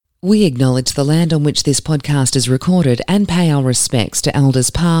We acknowledge the land on which this podcast is recorded and pay our respects to elders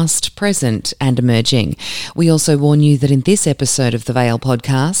past, present and emerging. We also warn you that in this episode of the Vale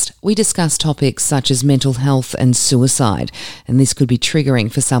podcast, we discuss topics such as mental health and suicide, and this could be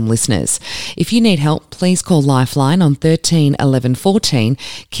triggering for some listeners. If you need help, please call Lifeline on 13 11 14,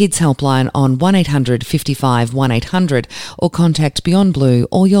 Kids Helpline on 1800 55 1800, or contact Beyond Blue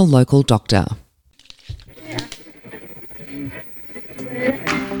or your local doctor.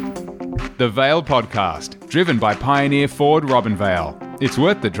 The Vale Podcast, driven by Pioneer Ford Robinvale. It's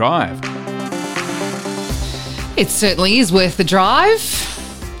worth the drive. It certainly is worth the drive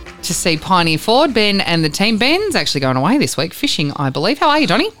to see Pioneer Ford. Ben and the team. Ben's actually going away this week, fishing, I believe. How are you,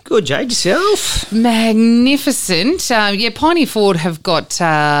 Donny? Good, Jade. Yourself? Magnificent. Pioneer Ford have got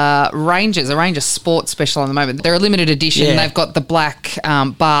Rangers, a Ranger Sports special at the moment. They're a limited edition. Yeah. They've got the black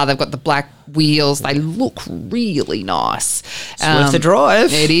bar. They've got the black wheels. They look really nice. It's worth the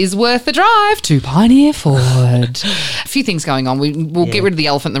drive. It is worth the drive to Pioneer Ford. A few things going on. We'll get rid of the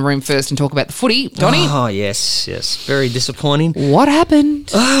elephant in the room first and talk about the footy. Donny? Oh, yes. Very disappointing. What happened?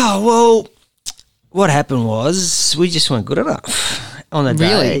 Oh, well, what happened was we just weren't good enough on the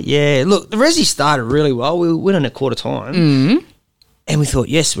day. Really? Yeah. Look, the Resi started really well. We were winning at quarter time. Mm. And we thought,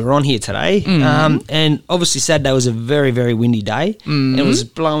 yes, we're on here today. And obviously Saturday was a very, very windy day. And it was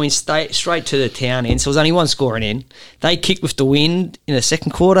blowing straight to the town end. So it was only one scoring end. They kicked with the wind in the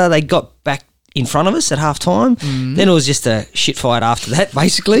second quarter. They got back in front of us at half time. Then it was just a shit fight after that,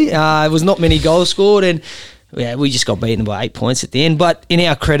 basically. It was not many goals scored. And we just got beaten by 8 points at the end. But in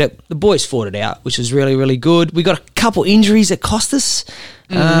our credit, the boys fought it out, which was really, really good. We got a couple injuries that cost us.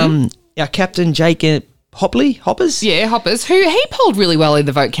 Our captain, Jake Hoppers. Yeah, Hoppers, who he polled really well in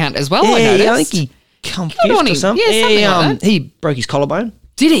the vote count as well, I noticed. I think he come fifth or something. Yeah, something like that. He broke his collarbone.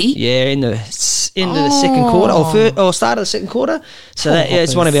 Did he? Yeah, in the end of the second quarter or start of the second quarter. So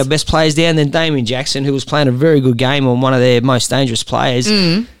it's one of our best players down. Then Damien Jackson, who was playing a very good game on one of their most dangerous players,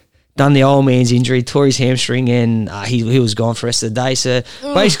 done the old man's injury, tore his hamstring, and he was gone for the rest of the day. So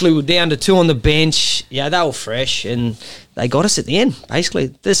basically we're down to two on the bench. Yeah, they were fresh and they got us at the end,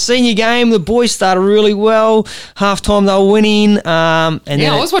 basically. The senior game, the boys started really well. Half-time they were winning. I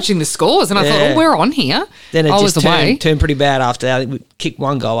was watching the scores and I thought, we're on here. Then it I just was away. turned pretty bad after that. We kicked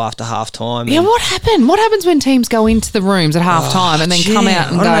one goal after half-time. Yeah, what happened? What happens when teams go into the rooms at half-time and then come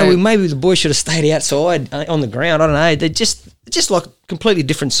out and I go? don't know, maybe the boys should have stayed outside on the ground. I don't know. They're just like a completely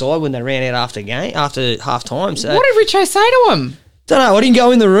different side when they ran out after half-time. So What did Richo say to him? don't know. I didn't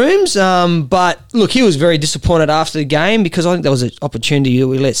go in the rooms, but look, he was very disappointed after the game because I think there was an opportunity that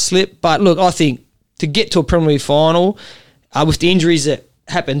we let slip. But look, I think to get to a Premier League final with the injuries that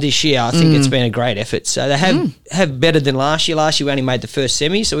happened this year, I think it's been a great effort. So they have better than last year. Last year we only made the first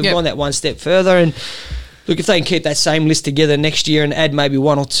semi, so we've gone that one step further. And look, if they can keep that same list together next year and add maybe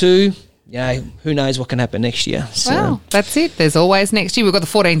one or two, who knows what can happen next year. So. Well, that's it. There's always next year. We've got the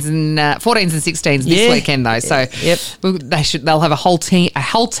 14s and 16s this weekend though, so they'll have a whole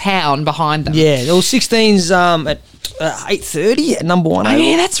town behind them. Yeah, there were 16s at 8:30 at number 1. Oh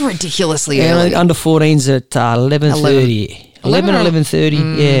yeah, that's ridiculously early. Under 14s at 11:30. 11 or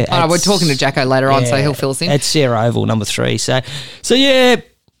 11:30. Yeah. Oh, we're talking to Jacko later on, so he'll fill us in. At Sarah Oval, number 3. So yeah.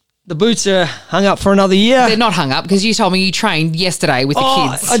 The boots are hung up for another year. They're not hung up because you told me you trained yesterday with the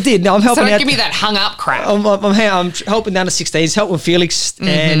kids. I did. No, I'm helping out. So don't give me that hung up crap. I'm helping down to 16s, helping Felix,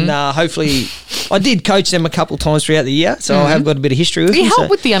 and hopefully I did coach them a couple of times throughout the year, so I have got a bit of history with them. You help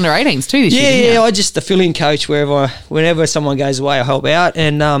with the under-18s too this year, Yeah, I just the fill-in coach whenever someone goes away, I help out,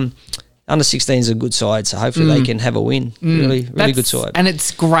 and under 16 is a good side, so hopefully they can have a win. Really good side. And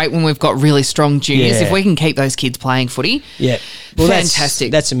it's great when we've got really strong juniors. If we can keep those kids playing footy, well,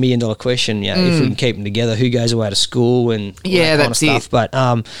 fantastic. That's $1 million question. Yeah, if we can keep them together, who goes away to school and all that kind of stuff. But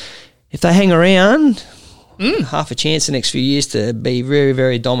if they hang around, half a chance the next few years to be very,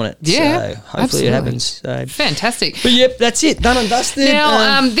 very dominant. Yeah, so hopefully it happens. So. Fantastic. But that's it. Done and dusted.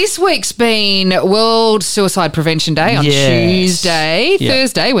 Now, this week's been World Suicide Prevention Day on Tuesday. Yep.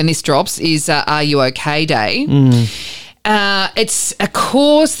 Thursday, when this drops, is Are You OK Day. It's a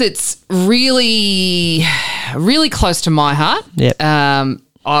cause that's really, really close to my heart. Yep.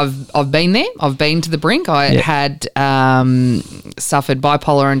 I've been there. I've been to the brink. I had suffered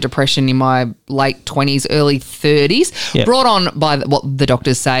bipolar and depression in my late 20s, early 30s, brought on by what the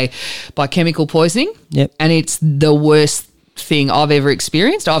doctors say by chemical poisoning. Yep. And it's the worst thing I've ever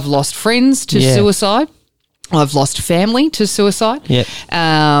experienced. I've lost friends to suicide. I've lost family to suicide. Yep.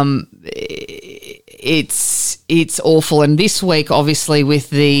 it's awful. And this week, obviously, with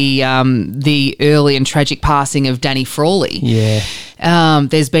the early and tragic passing of Danny Frawley,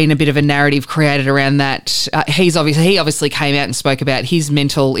 there's been a bit of a narrative created around that. He obviously came out and spoke about his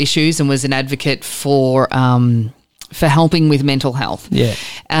mental issues and was an advocate for helping with mental health. Yeah.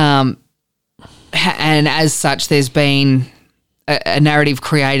 And as such, there's been a narrative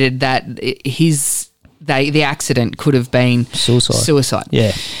created that the accident could have been suicide.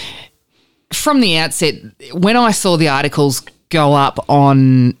 Yeah. From the outset, when I saw the articles go up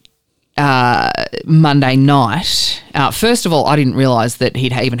on Monday night, first of all, I didn't realise that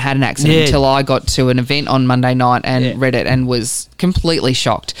he'd even had an accident until I got to an event on Monday night and read it and was completely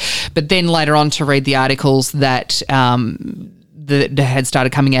shocked. But then later on to read the articles that that had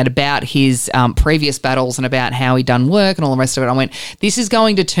started coming out about his previous battles and about how he'd done work and all the rest of it, I went, this is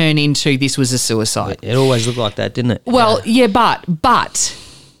going to turn into this was a suicide. It always looked like that, didn't it? Well, but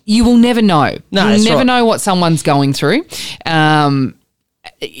you will never know. You'll never know what someone's going through. My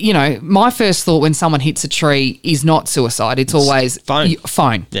first thought when someone hits a tree is not suicide. It's always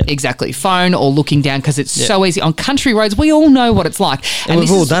phone. Yeah. Exactly. Phone or looking down, because it's so easy. On country roads, we all know what it's like. And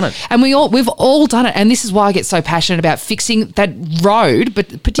we've all done it. And we've all done it. And this is why I get so passionate about fixing that road,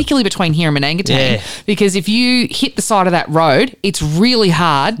 but particularly between here and Manangatang, because if you hit the side of that road, it's really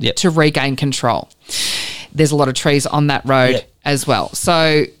hard to regain control. There's a lot of trees on that road as well.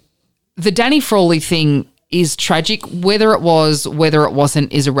 So the Danny Frawley thing is tragic. Whether it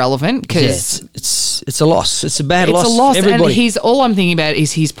wasn't is irrelevant, because it's a loss. It's a bad loss. It's a loss, everybody. And all I'm thinking about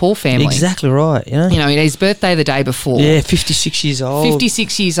is his poor family. Exactly right. His birthday the day before. Yeah, 56 years old.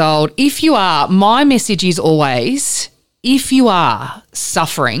 56 years old. My message is always, if you are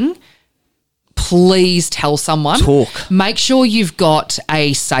suffering, please tell someone. Talk. Make sure you've got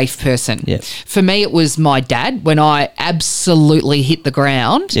a safe person. Yep. For me, it was my dad. When I absolutely hit the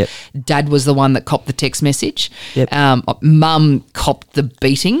ground, Dad was the one that copped the text message. Yep. Mum copped the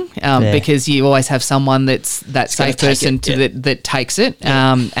beating because you always have someone that's that safe person that takes it.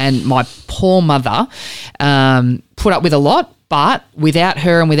 Yep. And my poor mother put up with a lot. But without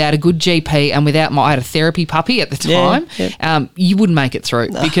her and without a good GP and without I had a therapy puppy at the time, you wouldn't make it through.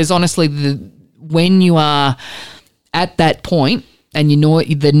 No. Because honestly, when you are at that point and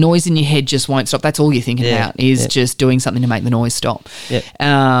the noise in your head just won't stop, that's all you're thinking about is just doing something to make the noise stop. Yep.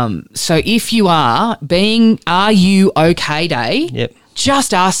 So if you are you okay day,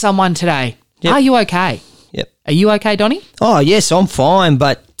 just ask someone today, are you okay? Yep. Are you okay, Donnie? Oh, yes, I'm fine,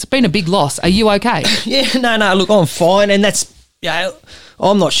 but it's been a big loss. Are you okay? No, look, I'm fine, and that's...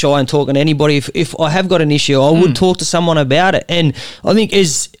 I'm not shy in talking to anybody. If I have got an issue, I would talk to someone about it. And I think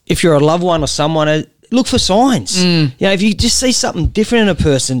if you're a loved one or someone, look for signs. If you just see something different in a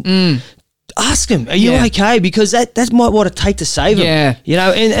person, ask them, are you okay? Because that might what it take to save them.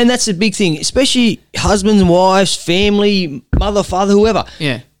 And that's a big thing, especially husbands, wives, family, mother, father, whoever.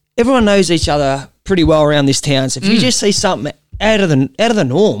 Yeah. Everyone knows each other pretty well around this town. So if you just see something out of the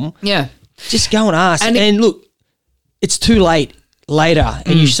norm, just go and ask. And look, it's too late later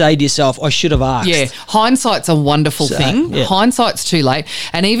and you say to yourself, I should have asked. Yeah, hindsight's a wonderful thing. Yeah. Hindsight's too late.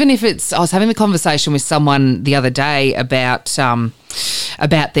 And even if I was having a conversation with someone the other day about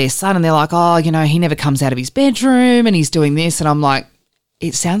their son, and they're like, he never comes out of his bedroom and he's doing this. And I'm like,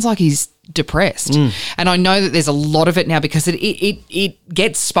 it sounds like he's depressed. And I know that there's a lot of it now because it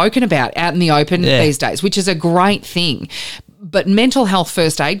gets spoken about out in the open these days, which is a great thing. But mental health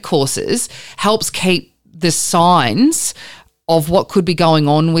first aid courses helps keep the signs of what could be going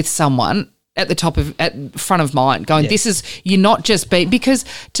on with someone at front of mind, going, this is, you're not just because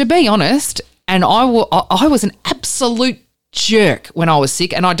to be honest, and I was an absolute jerk when I was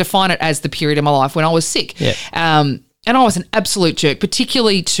sick, and I define it as the period of my life when I was sick. And I was an absolute jerk,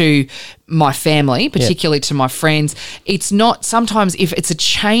 particularly to my family, particularly to my friends. It's not, sometimes if it's a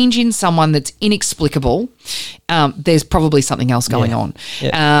change in someone that's inexplicable, there's probably something else going on.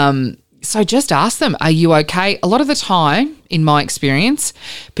 So just ask them, are you okay? A lot of the time, in my experience,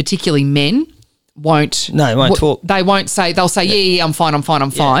 particularly men, won't talk. They won't say, they'll say, I'm fine.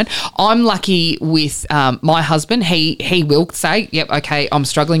 I'm lucky with my husband. He will say, yep, okay, I'm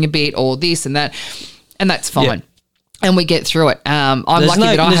struggling a bit or this and that, and that's fine. Yep. And we get through it. I'm lucky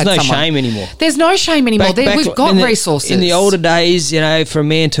that I had someone. There's no shame anymore. There's no shame anymore. We've got resources. In the older days, for a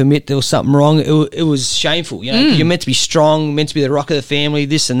man to admit there was something wrong, it was shameful. You're meant to be strong, meant to be the rock of the family,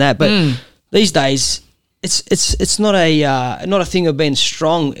 this and that. But these days, it's not a thing of being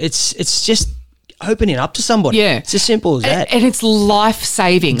strong. It's just opening up to somebody. Yeah. It's as simple as that. And it's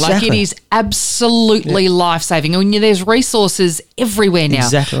life-saving. Exactly. Like, it is absolutely life-saving. And there's resources everywhere now.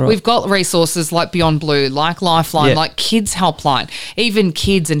 Exactly right. We've got resources like Beyond Blue, like Lifeline, Yeah. like Kids Helpline, even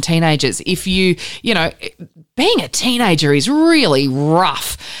kids and teenagers. If you know, being a teenager is really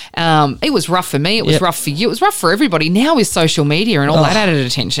rough. It was rough for me. It was rough for you. It was rough for everybody. Now with social media and all that added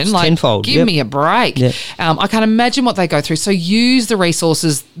attention, like, tenfold. give me a break. Yep. I can't imagine what they go through. So use the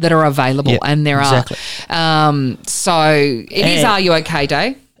resources that are available, and there exactly. are. So it is Are You OK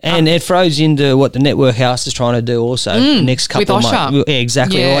Day? And it throws into what the Network House is trying to do also the next couple of months. Yeah,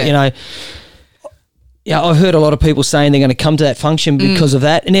 exactly right. You know, yeah, I heard a lot of people saying they're going to come to that function because of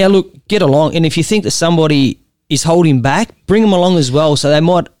that. And now, look, get along. And if you think that somebody is holding back, bring them along as well, so they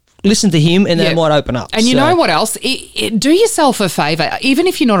might listen to him and they might open up. And you know what else? Do yourself a favour. Even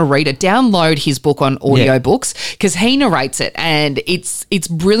if you're not a reader, download his book on audiobooks, because he narrates it, and it's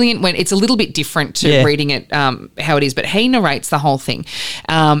brilliant. When it's a little bit different to reading it how it is, but he narrates the whole thing.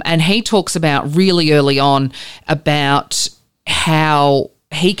 And he talks about really early on about how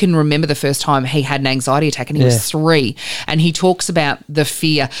he can remember the first time he had an anxiety attack, and he was 3, and he talks about the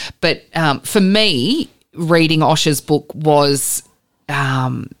fear. But for me, reading Osher's book was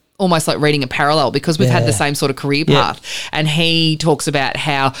almost like reading a parallel, because we've had the same sort of career path. And he talks about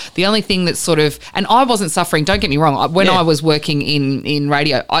how the only thing that's sort of, and I wasn't suffering, don't get me wrong, when I was working in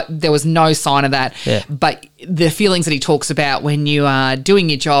radio, there was no sign of that. But the feelings that he talks about when you are doing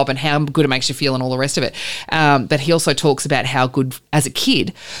your job and how good it makes you feel and all the rest of it. But he also talks about how good, as a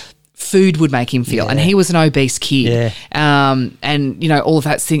kid, food would make him feel, and he was an obese kid, and you know, all of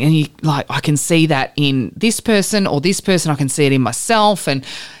that thing, and I can see that in this person or this person, I can see it in myself, and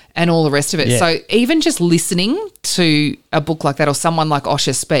all the rest of it. So even just listening to a book like that, or someone like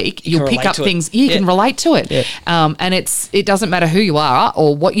Osher speak, you'll pick up things you can relate to it. And it doesn't matter who you are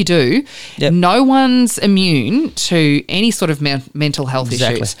or what you do. No one's immune to any sort of mental health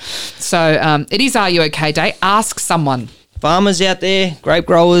issues. So it is Are You OK Day. Ask someone. Farmers out there, grape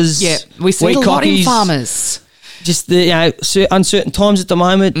growers, we see a lot in farmers. Just the uncertain times at the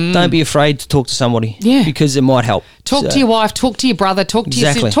moment. Don't be afraid to talk to somebody, because it might help. Talk to your wife, talk to your brother, talk to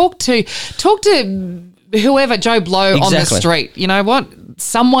your sister, talk to whoever, Joe Blow on the street. You know what?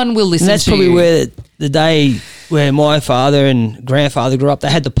 Someone will listen. And that's probably where the day where my father and grandfather grew up, they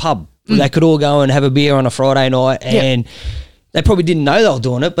had the pub where they could all go and have a beer on a Friday night, and they probably didn't know they were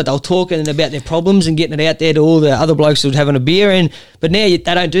doing it, but they were talking about their problems and getting it out there to all the other blokes who were having a beer. But now they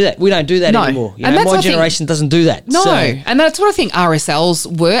don't do that. We don't do that anymore. You know, my generation doesn't do that. No, and that's what I think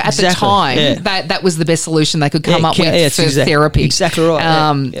RSLs were at the time. That was the best solution they could come up with for therapy. Exactly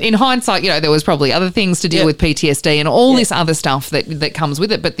right. In hindsight, you know, there was probably other things to deal with PTSD and all this other stuff that comes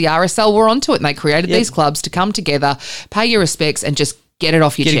with it. But the RSL were onto it, and they created these clubs to come together, pay your respects, and just get it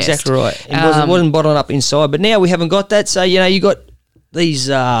off your chest. Exactly right. It wasn't bottled up inside. But now we haven't got that. So, you know, you got these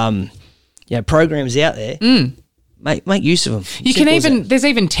programs out there. Make use of them. You can even, there's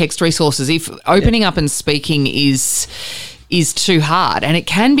even text resources. If opening up and speaking is too hard, and it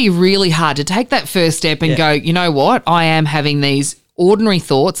can be really hard to take that first step and go, you know what, I am having these ordinary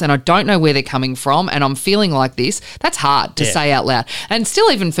thoughts and I don't know where they're coming from and I'm feeling like this. That's hard to say out loud. And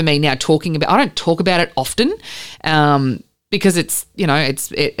still, even for me now, I don't talk about it often, because it's, you know,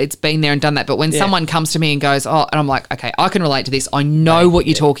 it's been there and done that. But when someone comes to me and goes, and I'm like, okay, I can relate to this. I know what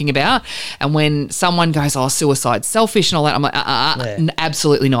you're talking about. And when someone goes, suicide, selfish and all that, I'm like,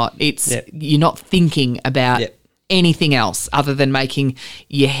 absolutely not. It's you're not thinking about anything else other than making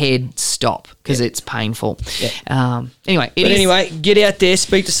your head stop, because it's painful. Anyway, get out there,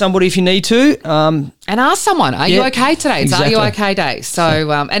 speak to somebody if you need to. And ask someone, are you okay today? It's Are You OK Day.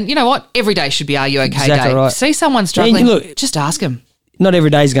 So, and you know what? Every day should be Are You OK Day. Right. See someone struggling, just ask them. Not every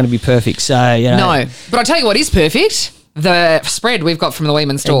day is going to be perfect, so, you know. No, but I'll tell you what is perfect. The spread we've got from the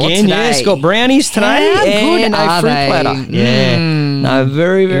Weeman store today. It's got brownies today. How good are fruit they? Platter. No,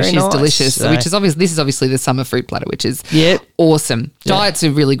 very, very which nice. Which is delicious. So. Which is this is obviously the summer fruit platter, which is awesome. Diet's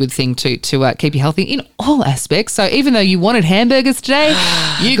a really good thing to keep you healthy in all aspects. So even though you wanted hamburgers today,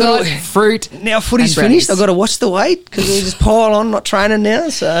 you got fruit. Now footy's finished. I've got to watch the weight because we just pile on, not training now.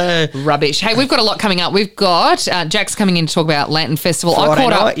 So rubbish. Hey, we've got a lot coming up. We've got Jack's coming in to talk about Lantern Festival. Friday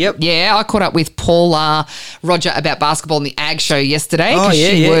night, I caught up with Paul Roger about basketball and the Ag Show yesterday.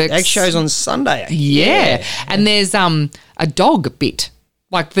 She works. Ag Show's on Sunday. Yeah. And there's a dog bit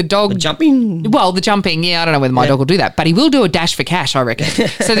Like the dog. The jumping? Well, the jumping, yeah, I don't know whether my dog will do that, but he will do a dash for cash, I reckon.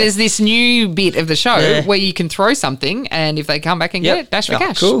 So there's this new bit of the show where you can throw something and if they come back and get it, dash for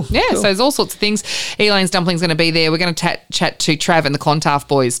cash. Cool. Yeah, cool. so there's all sorts of things. Elaine's Dumpling's going to be there. We're going to chat to Trav and the Clontarf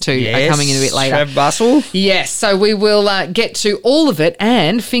boys too, are coming in a bit later. Trav Bustle. Yes, so we will get to all of it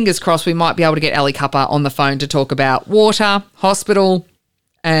and fingers crossed we might be able to get Ali Cupper on the phone to talk about water, hospital,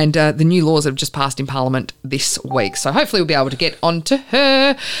 and the new laws have just passed in Parliament this week. So hopefully we'll be able to get on to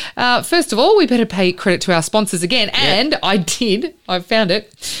her. First of all, we better pay credit to our sponsors again. And I found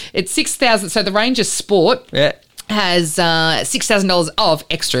it. It's $6,000. So the Ranger Sport has $6,000 of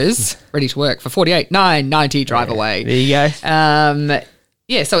extras ready to work for $48,990 drive away. There you go.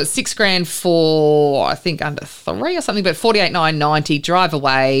 Yeah, so it's $6,000 for, I think, under 3 or something, but $48,990 drive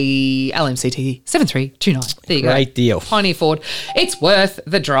away, LMCT 7329. There you go. Great deal. Pioneer Ford. It's worth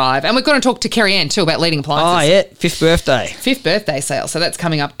the drive. And we're going to talk to Kerry Ann too about leading appliances. Oh, yeah. 5th birthday. 5th birthday sale. So that's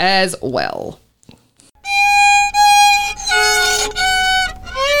coming up as well.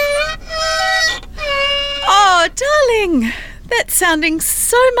 Oh, darling, that's sounding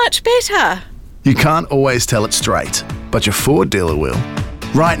so much better. You can't always tell it straight, but your Ford dealer will.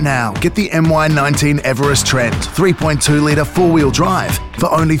 Right now, get the MY19 Everest Trend 3.2 litre four-wheel drive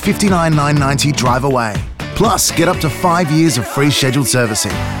for only $59,990 drive away. Plus, get up to 5 years of free scheduled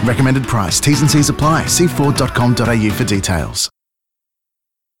servicing. Recommended price. T's and C's apply. See Ford.com.au for details.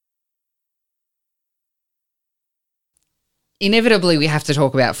 Inevitably, we have to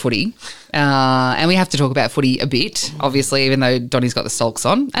talk about footy, and we have to talk about footy a bit, obviously, even though Donnie's got the sulks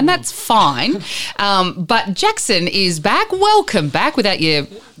on, and that's fine. But Jackson is back. Welcome back without your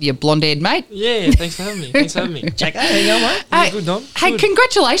blonde-haired mate. Yeah, thanks for having me. Jack, how you going, mate? Yeah, good, Don. Hey, Good.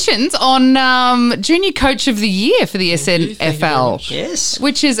 congratulations on Junior Coach of the Year for the Thank you very SNFL, much. Yes.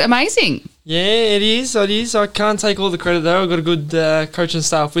 which is amazing. Yeah, it is. I can't take all the credit though. I've got a good coaching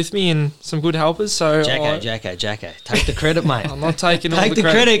staff with me and some good helpers. So Jacko. Take the credit, mate. I'm not taking all Take the the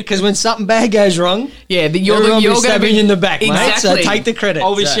credit because when something bad goes wrong, Yeah, you're going to be in the back, mate. So Exactly. take the credit.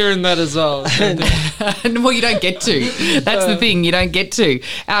 I'll be So- sharing that as well. Well, you don't get to. That's the thing. You don't get to.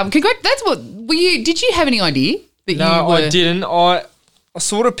 That's what. Did you have any idea that No, you were? I didn't. I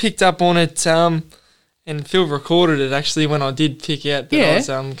sort of picked up on it, and Phil recorded it actually when I did pick out that I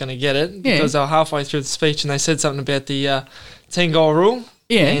was going to get it because they were halfway through the speech and they said something about the 10-goal rule.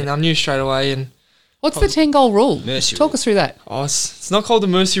 Yeah. And I knew straight away. And What's the 10-goal rule? Mercy Talk rule. us through that. it's not called the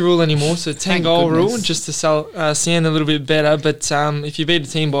mercy rule anymore. So 10-goal rule goodness. just to sound a little bit better. But if you beat a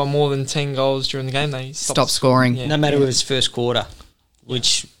team by more than 10 goals during the game, they Stop scoring. Yeah. No matter if it's first quarter,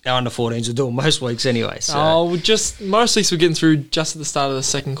 which our under 14s are doing most weeks anyway. So. Most weeks we're getting through just at the start of the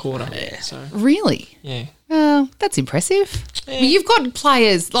second quarter. Yeah. So Really? yeah. That's impressive. Well, you've got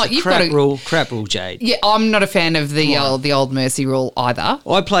players like you've got crap rule, Jade. Yeah, I'm not a fan of the old mercy rule either.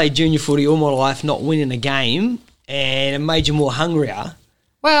 I played junior footy all my life, not winning a game, and it made you more hungrier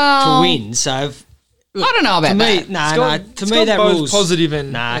Well, to win. So I don't know about to me, that. to me that both rule's positive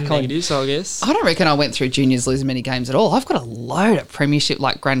and can't- negative. So I guess. I don't reckon I went through juniors losing many games at all. I've got a load of premiership,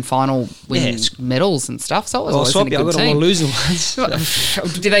 like grand final winning medals and stuff. So it was Well, always swap in a you, I've good got all my team. losing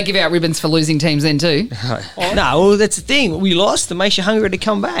ones. Did they give out ribbons for losing teams then too? No, well, that's the thing. We lost. It makes you hungry to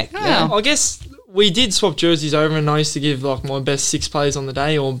come back. Oh. I guess we did swap jerseys over, and I used to give like my best 6 players on the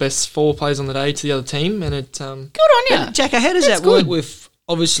day or best 4 players on the day to the other team, and it. Good on you. Jacko, how does That's that work good. with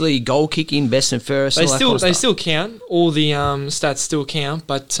obviously goal kicking, best and first? They all that kind of stuff? still count. All the stats still count,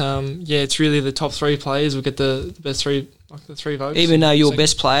 but it's really the top 3 players will get the best 3, like the 3 votes. Even though your So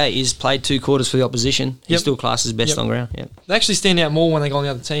best player is played 2 quarters for the opposition, he Yep. still classes best Yep. on ground. Yep. they actually stand out more when they go on the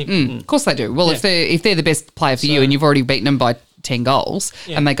other team. Of course they do. Well, if they're the best player for you and you've already beaten them by 10 goals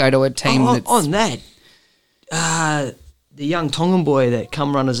and they go to a team that's... On that, the young Tongan boy that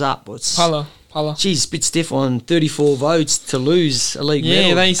come runners up, Pala. Geez, bit stiff on 34 votes to lose a league medal.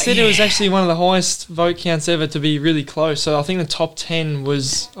 Yeah, they said it was actually one of the highest vote counts ever to be really close. So I think the top 10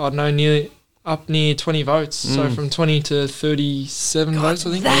 was, I don't know, near 20 votes. So from 20 to 37 votes,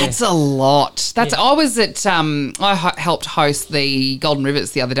 I think. That's a lot. I was at helped host the Golden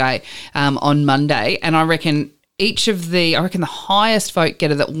Rivers the other day on Monday, and I reckon the highest vote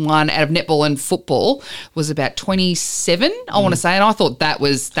getter that won out of netball and football was about 27, I want to say, and I thought that's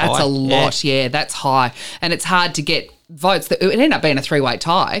high. a lot. Yeah, that's high, and it's hard to get votes. It ended up being a 3-way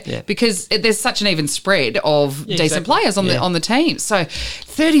tie because there's such an even spread of decent players on the team. So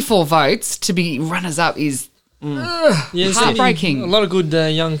 34 votes to be runners up is heartbreaking. A lot of good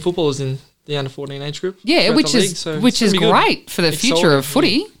young footballers in the under 14 age group. Yeah, throughout which the is league, so which it's is gonna be good. great for the future of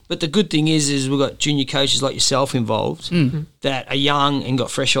footy. But the good thing is we've got junior coaches like yourself involved that are young and got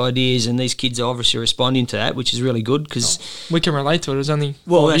fresh ideas, and these kids are obviously responding to that, which is really good because we can relate to it. It was only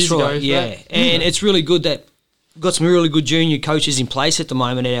 5 that's years right, ago. yeah. And it's really good that we've got some really good junior coaches in place at the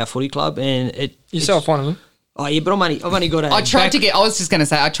moment at our footy club, and Yourself, one of them. Oh yeah, but I've only got a. I tried to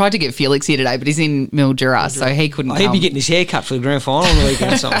get Felix here today, but he's in Mildura, so he couldn't He'd come. be getting his hair cut for the grand final on the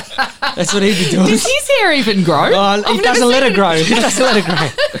weekend or something. That's what he'd be doing. Does his hair even grow? He doesn't let it grow. He doesn't let it grow.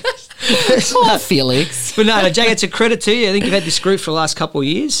 Poor Felix. But no, Jack, it's a credit to you. I think you've had this group for the last couple of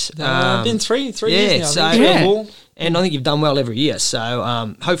years. Been three years now. So, and I think you've done well every year.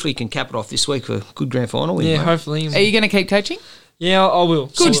 So hopefully you can cap it off this week for a good grand final. Yeah, hopefully. Are you going to keep coaching? Yeah, I will.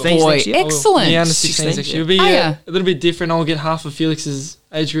 Good boy. Excellent. Yeah, under 16s next year. It'll be a little bit different. I'll get half of Felix's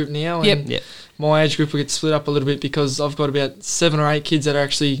age group now. Yep. My age group will get split up a little bit because I've got about 7 or 8 kids that are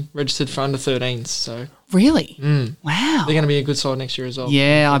actually registered for under 13s. So really? Wow. They're going to be a good side next year as well.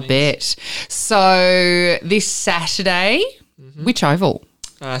 Yeah, I bet. So this Saturday, which oval?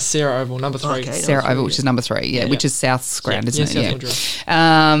 Sarah Oval, number 3. Okay, Sarah Oval, which is number 3, which is South's ground, isn't it? South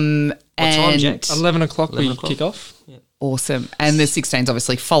and what time, Jack? 11 o'clock we kick off. Yeah. Awesome. And the 16s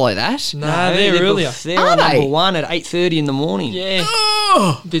obviously follow that. No, they're earlier. They're on number 1 at 8:30 in the morning. Yeah.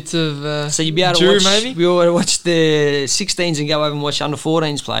 Bits of so you'll be able to watch, maybe? Be able to watch the 16s and go over and watch under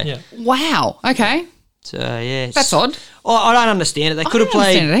 14s play. Yeah. Wow. Okay. So yeah, that's odd. I don't understand it. They could have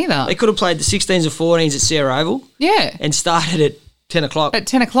played it either. They could have played the 16s and 14s at Sarah Oval. Yeah. And started at 10 o'clock. At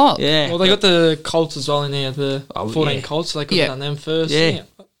 10 o'clock. Yeah. Well, they got the Colts as well in there, the 14 Colts, so they could have done them first. Yeah.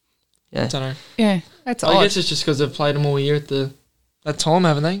 I don't know. Yeah, that's odd. odd. I guess it's just because they've played them all year at that time,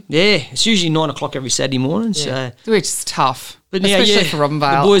 haven't they? Yeah. It's usually 9 o'clock every Saturday morning. So. Which is tough. But especially for Robin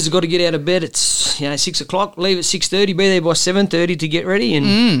Vale. The boys have got to get out of bed at 6 o'clock, leave at 6:30, be there by 7:30 to get ready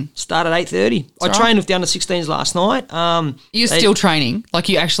and start at 8:30. I trained with the under 16s last night. You're still training? Like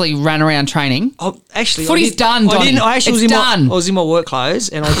you actually ran around training? Oh, actually, footy's done, Donnie. I actually it's I was in my work clothes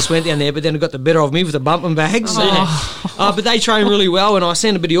and I just went down there, but then it got the better of me with the bumping bags. But they train really well, and I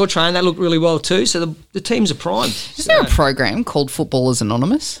seen a bit of your training. They look really well too. So the teams are primed. Is there a program called Footballers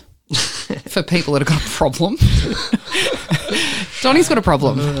Anonymous for people that have got a problem? Donnie's got a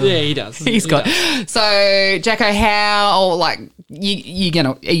problem. Yeah, he does. He's got. So, Jacko, how are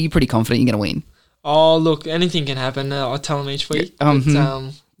you pretty confident you're going to win? Oh, look, anything can happen. I tell them each week.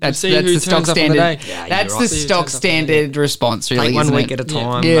 That's the stock standard. That's the stock standard response, really. Take 1 week at a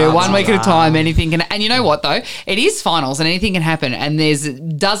time. Yeah, 1 week at a time. Anything can. And you know what though? It is finals, and anything can happen. And there's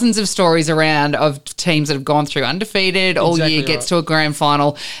dozens of stories around of teams that have gone through undefeated all year, gets to a grand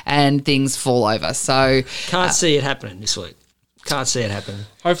final, and things fall over. So can't see it happening this week. Can't see it happening.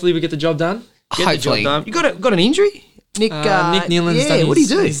 Hopefully, we get the job done. Hopefully, the job done. You got an injury? Nick Nealon's done. What did he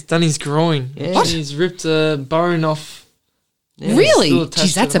do? He's done his groin. Yeah. What? He's ripped a bone off. Yeah, really?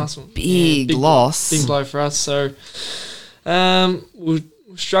 Jeez, that's a big loss. Big blow for us. So we'll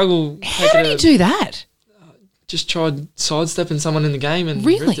struggle. How did he do that? Just tried sidestepping someone in the game and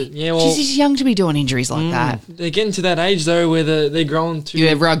really? ripped it. Yeah, well, he's young to be doing injuries like that. They're getting to that age though where they're growing too.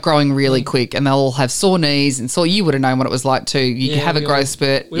 Yeah, they're growing really quick, and they'll all have sore knees. And so you would have known what it was like too. You have a growth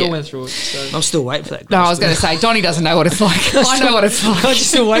spurt. We all went through it. So. I'm still waiting for that. No, I was going to say Donnie doesn't know what it's like. I know what it's like. I'm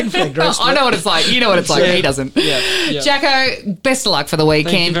still waiting for that growth spurt. I know what it's like. You know what it's like. He doesn't. Yeah. Jacko, best of luck for the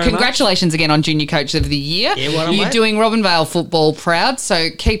weekend. Congratulations again on Junior Coach of the Year. Yeah, well done, You're mate. doing Robin Vale football proud. So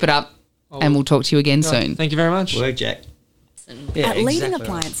keep it up, and we'll talk to you again soon. Thank you very much. Work, Jack. At Leading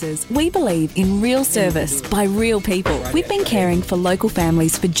Appliances, we believe in real service by real people. We've been caring for local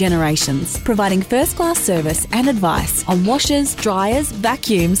families for generations, providing first-class service and advice on washers, dryers,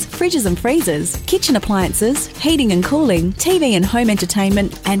 vacuums, fridges and freezers, kitchen appliances, heating and cooling, TV and home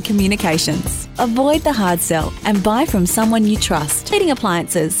entertainment, and communications. Avoid the hard sell and buy from someone you trust. Leading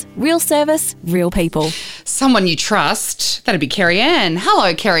Appliances, real service, real people. Someone you trust, that'd be Kerry Ann.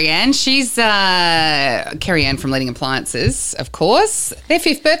 Hello, Kerry Ann. She's Kerry Ann from Leading Appliances, of course. Their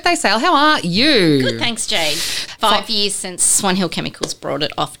 5th birthday sale. How are you? Good, thanks, Jade. 5 years since Swan Hill Chemicals brought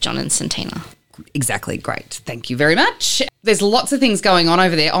it off John and Santina. Exactly. Great. Thank you very much. There's lots of things going on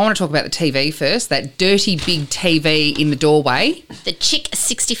over there. I want to talk about the TV first, that dirty big TV in the doorway. The Chick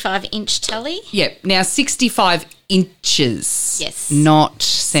 65-inch telly. Yep. Now, 65 inches. Yes. Not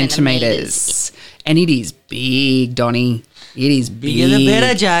centimetres. And it is big, Donnie. It is big. Bigger the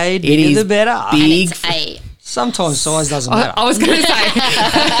better, Jade. Bigger the better. Big. And it's a... Sometimes size doesn't matter. I was going to say,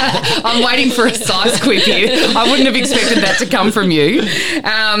 I'm waiting for a size quick here. I wouldn't have expected that to come from you.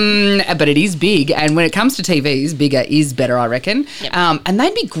 But it is big. And when it comes to TVs, bigger is better, I reckon. Yep. And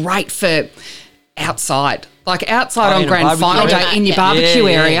they'd be great for outside. Like outside Oh, on in a grand barbecue final area. day in your Yeah. barbecue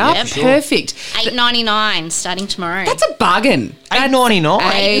Yeah, area. yeah, for sure. Perfect. $8.99 starting tomorrow. That's a bargain. $8.99.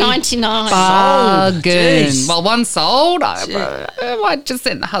 $8.99. Bargain. Jeez. Well, one sold. I might just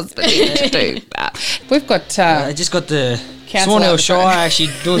send the husband in to do that. We've got... I just got the Council Swan Hill out the front. Shire actually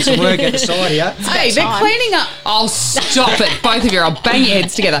doing some work at the side here. Hey, they're time. cleaning up. Oh, stop it. Both of you. I'll bang your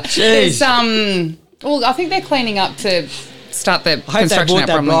heads together. Jeez. There's, well, I think they're cleaning up to start the I hope they construction bought out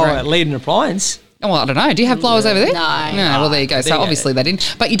that Brumley blower Road. at Leading Appliance. Oh, well, I don't know. Do you have blowers over there? No. Well, there you go. there So you go. obviously they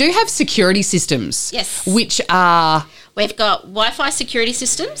didn't. But you do have security systems. Yes. Which are... We've got Wi-Fi security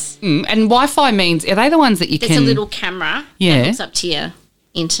systems. and Wi-Fi means... Are they the ones that you There's can... a little camera Yeah. that hooks up to your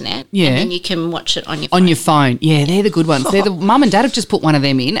internet. Yeah. And then you can watch it on your phone. On your phone. Yeah, they're the good ones. They're the mum and dad have just put one of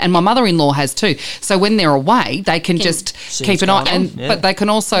them in, and my mother-in-law has too. So when they're away, they can just see keep what's an eye, going on, yeah. but they can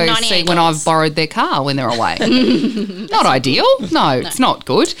also see when $98. I've borrowed their car when they're away. Not ideal. No, it's not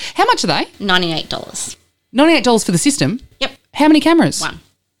good. How much are they? $98. $98 for the system. Yep. How many cameras? One.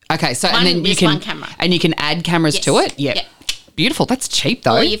 Okay, so One and then you with can one camera. and you can add cameras Yes. to it. Yeah. Yep. Beautiful. That's cheap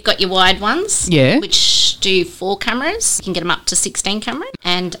though. Or you've got your wide ones, Yeah. which do 4 cameras. You can get them up to 16 cameras.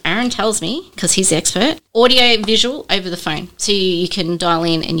 And Aaron tells me, because he's the expert, audio visual over the phone. So you can dial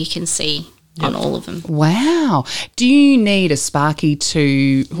in and you can see on all of them. Wow. Do you need a Sparky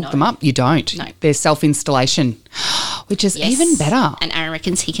to hook them up? You don't. No. They're self-installation, which is Yes. even better. And Aaron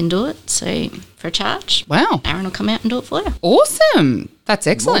reckons he can do it. So for a charge, Wow. Aaron will come out and do it for you. Awesome. That's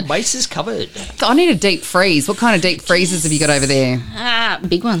More excellent. bases covered. I need a deep freeze. What kind of deep freezers have you got over there?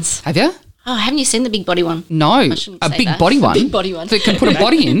 Big ones. Have you? Oh, haven't you seen the big body one? No. I shouldn't A say big that. body one? Big body one. That can put a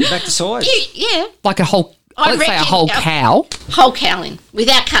body in? Back to size. Yeah. Like a whole, I let's say a reckon, whole yeah. cow? Whole cow in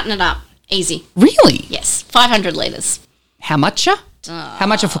without cutting it up. Easy. Really? Yes. 500 litres. How much? How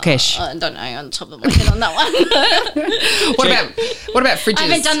much for cash? I don't know on top of my head on that one. What about fridges? I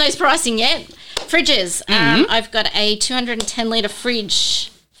haven't done those pricing yet. Fridges. I've got a 210 litre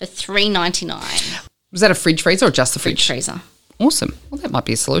fridge for $3.99. Was that a fridge freezer or just the fridge? Freezer. Awesome. Well, that might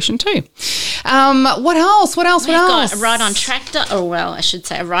be a solution too. What else? We've got a ride-on tractor, or well, I should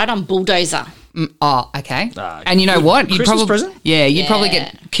say a ride-on bulldozer. Oh, okay. And you know what? You'd Christmas probably present? Yeah, you'd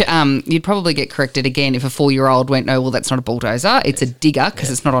probably get corrected again if a 4-year-old went, "No, well, that's not a bulldozer. It's a digger because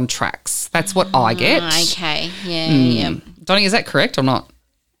it's not on tracks." That's what I get. Okay. Yeah. Donnie, is that correct or not?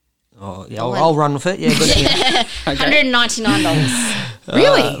 Oh, yeah, I'll run with it. Yeah, good. $199.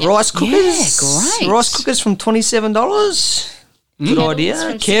 Really? Rice cookers. Yeah, great. Rice cookers from $27. Good idea.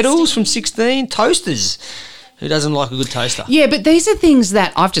 from Kettles from 16. Toasters. Who doesn't like a good toaster? Yeah, but these are things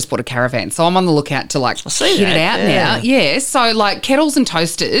that I've just bought a caravan, so I'm on the lookout to see hit that, it out yeah. now. Yeah, so like kettles and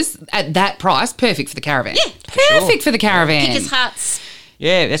toasters at that price, perfect for the caravan. Yeah, perfect for the caravan. Pickers Huts.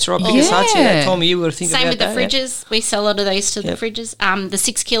 Yeah, that's right. Biggest huts. Yeah, that time of year we got to think Same about with the that. Yeah. fridges. We sell a lot of those to the fridges. The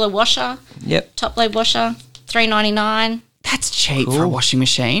 6 kilo washer, Yep. top load washer, $3.99. That's cheap for a washing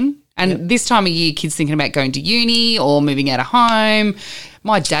machine. And this time of year, kids thinking about going to uni or moving out of home.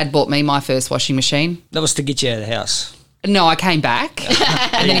 My dad bought me my first washing machine. That was to get you out of the house. No, I came back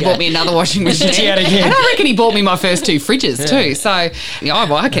and then he bought me another washing machine. Yeah, again. And I reckon he bought me my first 2 fridges too. So I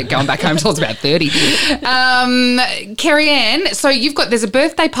kept going back home till I was about 30. Kerry Ann, so there's a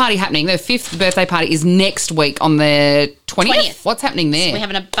birthday party happening. The 5th birthday party is next week on the 20th. What's happening there? We're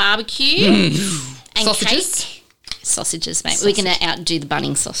having a barbecue and Sausages? cake. Sausages, mate. We're going to outdo the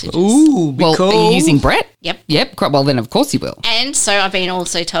Bunnings sausages. Ooh, be Well, cool. are you using Brett? Yep. Yep. Well, then of course you will. And so I've been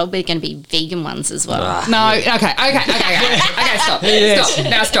also told we're going to be vegan ones as well. No, okay, stop. Stop.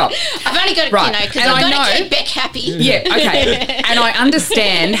 Now stop. I've only got to, Right. because And I've I got to know- keep Beck happy. Yeah, okay. And I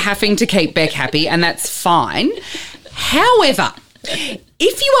understand having to keep Beck happy, and that's fine. However,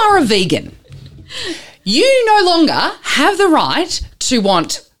 if you are a vegan, you no longer have the right to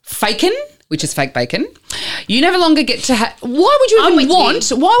want fakin, which is fake bacon. You no longer get to have. Why would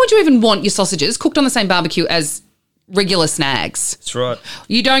you even want your sausages cooked on the same barbecue as regular snags? That's right.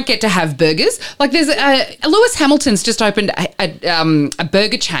 You don't get to have burgers. Like there's Lewis Hamilton's just opened a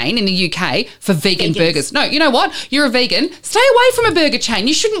burger chain in the UK for vegan burgers. No, you know what? You're a vegan. Stay away from a burger chain.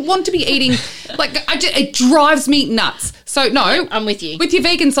 You shouldn't want to be eating. It drives me nuts. So no, I'm with you. With your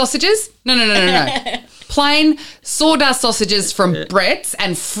vegan sausages, no. Plain sawdust sausages from Brett's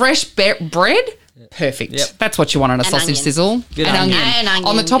and fresh bread. Perfect. Yep. That's what you want on a And sausage onion. sizzle. Good and onion. And onion.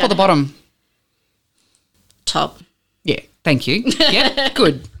 On the top or the bottom? Top. Yeah, thank you. Yeah,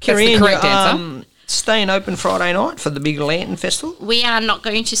 good. That's Carrie the Ann, correct answer. staying open Friday night for the big Lantern Festival? We are not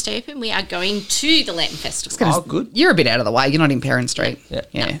going to stay open. We are going to the Lantern Festival. Oh, good. You're a bit out of the way. You're not in Perrin Street. Yeah.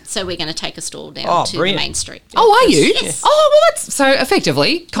 No, so we're going to take a stall down to brilliant. the main street. Oh, are you? Yes. Oh, well, that's so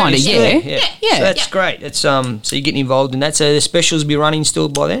effectively kind of, yeah. So that's great. It's so you're getting involved in that. So the specials will be running still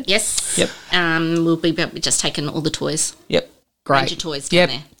by then? Yes. Yep. We'll be just taking all the toys. Yep. Great. Range of toys down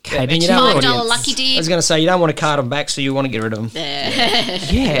there. Catering you to know the $5 audience. lucky dip. I was going to say, you don't want to cart them back, so you want to get rid of them.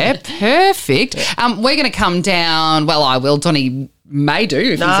 Yeah, perfect. We're going to come down. Well, I will. Donnie may do if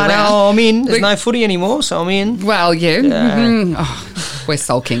he's around. No, I'm in. There's no footy anymore, so I'm in. Well, yeah. Oh, we're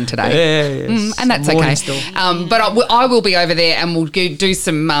sulking today. Yeah, and that's morning okay. still. But I will be over there and we'll do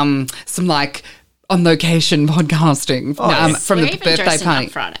some like on location podcasting from We're the even birthday dressing party.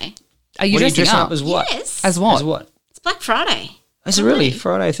 up Friday. Are you What are you dressing dressing up? up as what? Yes. As what? As what? It's Black Friday. Is it really?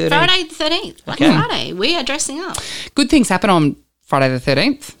 Friday 13th? Friday the 13th. Black Friday. We are dressing up. Good things happen on Friday the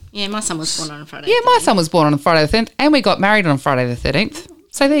 13th. Yeah, my son was born on a Friday. Yeah, my son was born on Friday the 13th and we got married on Friday the 13th.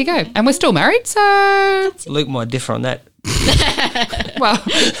 So there you go. And we're still married, so... Luke might differ on that. Well,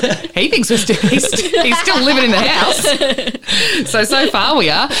 he thinks he's still living in the house. So far we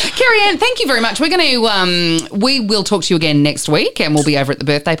are. Carrie Ann, thank you very much. We're going to we will talk to you again next week, and we'll be over at the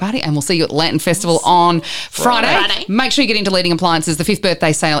birthday party, and we'll see you at Lantern Festival on Friday. Make sure you get into Leading Appliances. The 5th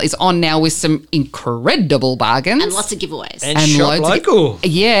birthday sale is on now with some incredible bargains And lots of giveaways. And shop local.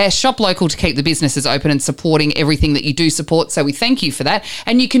 shop local to keep the businesses open and supporting everything that you do support. So we thank you for that.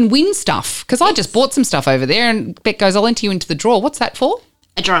 And you can win stuff, because I just bought some stuff over there, and Beck goes, I'll enter you into the draw. What's that for?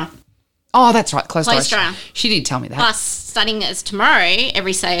 A drawer. Oh, that's right. Closed Closed drawer. drawer. She did tell me that. Plus, starting as tomorrow,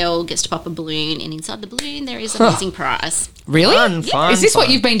 every sale gets to pop a balloon, and inside the balloon there is an amazing prize. Really? Fun, Is this what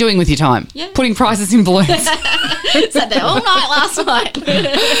you've been doing with your time? Yeah. Putting prizes in balloons. Sat there all night last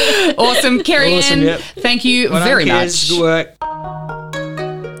night. Awesome. Carrie Ann, yep. thank you Well done, very kids. much. Good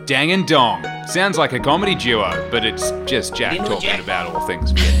work. Dang and Dong. Sounds like a comedy duo, but it's just Jack talking about all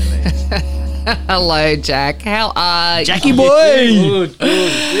things Vietnamese. Hello, Jack. How are Jackie boy. Good.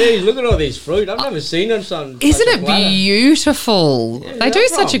 Jeez, look at all this fruit. I've never seen them son. Isn't it beautiful? They do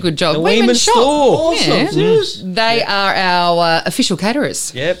such a good job. Weeman Shop. Awesome. Yeah. Serious? They are our official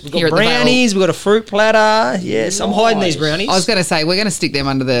caterers. Yep, we've here got at the Vale. brownies, we've got a fruit platter. Yes, I'm hiding these brownies. I was going to say, we're going to stick them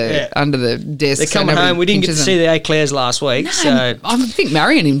under the desk. They're so coming nobody home. We didn't get to pinches see them. the eclairs last week, so... I think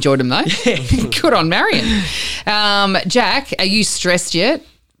Marion enjoyed them though. Good on Marion. Jack, are you stressed yet?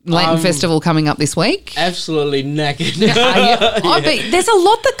 Lantern Festival coming up this week. Absolutely knackered. I bet there's a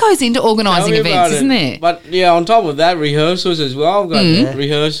lot that goes into organising Tell me events, about isn't it. there? But yeah, on top of that, rehearsals as well. I've got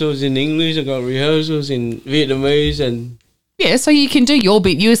rehearsals in English. I've got rehearsals in Vietnamese and... Yeah, so you can do your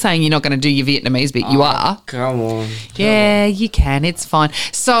bit. You were saying you're not going to do your Vietnamese bit. You are. Come on. Yeah, you can. It's fine.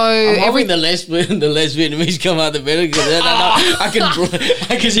 So I'm hoping the less Vietnamese come out, the better. Because then I can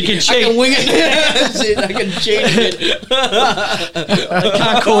wing it. I can cheat a bit. I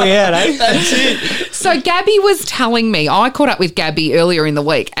can't call you out, eh? That's it. So Gabby was telling me, I caught up with Gabby earlier in the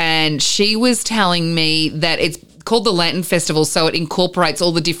week, and she was telling me that it's called the Lantern Festival, so it incorporates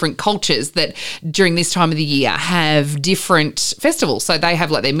all the different cultures that during this time of the year have different festivals. So they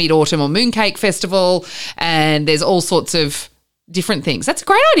have like their Mid-Autumn or Mooncake Festival, and there's all sorts of different things. That's a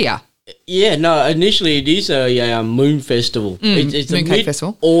great idea. Yeah, no, initially it is a moon festival. It's a Mooncake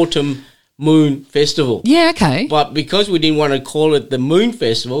Festival. Mid-Autumn Moon Festival. Yeah, okay. But because we didn't want to call it the Moon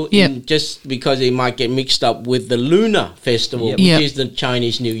Festival, Yep. just because it might get mixed up with the Lunar Festival, which Yep. is the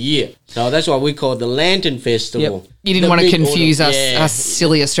Chinese New Year. So that's why we call it the Lantern Festival. You didn't The want to Mid-Autumn- confuse us Yeah.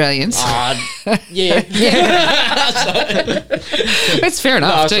 silly Australians. Yeah. It's fair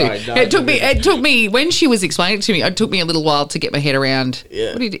enough No, too. sorry, no, it took me when she was explaining it to me. It took me a little while to get my head around.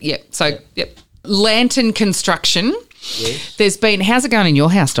 Yeah. What did it, yeah. So lantern construction. Yes. There's been. How's it going in your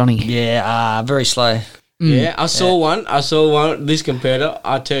house, Donnie? Yeah, very slow. Yeah, I saw one. This competitor,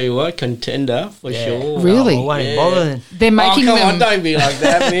 I tell you what, contender for sure. Really? I won't even bother then. They're making come them. on, don't be like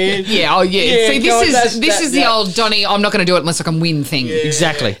that, man. Yeah. Oh, yeah. Yeah, See, come on, this is the old Donnie. I'm not going to do it unless I can win thing.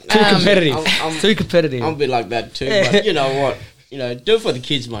 Exactly. Too competitive. Too competitive. I'm a bit like that too, but you know what? Do it for the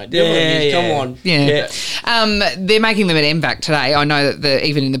kids, mate. Do it for the kids. Come on. Yeah. They're making them at MVAC today. I know that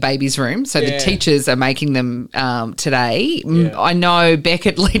even in the babies' room. So the teachers are making them today. I know Beck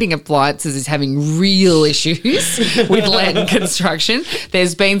at Leading Appliances is having real issues with lantern construction.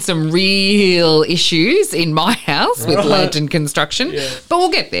 There's been some real issues in my house with lantern construction. But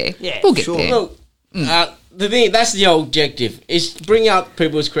we'll get there. Yeah, we'll get there. Look, the thing, that's the objective, is bring out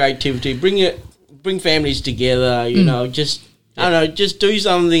people's creativity, bring families together, just... I don't know, just do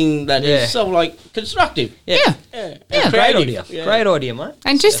something that is so like constructive. Yeah. Great idea. Yeah. Great idea, mate.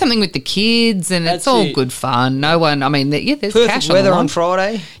 And just something with the kids, and it's all good fun. No one, I mean, there's Perfect cash weather on on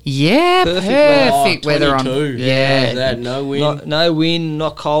Friday. Yeah, perfect weather on. 22. Yeah. That, no wind. No wind,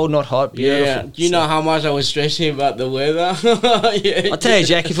 not cold, not hot. Beautiful. Yeah. Do you know how much I was stressing about the weather? I'll tell you,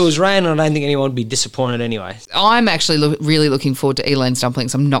 Jack, if it was raining, I don't think anyone would be disappointed anyway. I'm actually really looking forward to Elaine's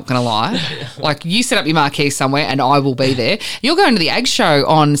dumplings. I'm not going to lie. Like, you set up your marquee somewhere and I will be there. You're going to the Ag Show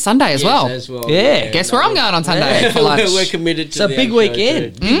on Sunday as well. Yeah. Guess where I'm going on Sunday for lunch? We're committed to It's a big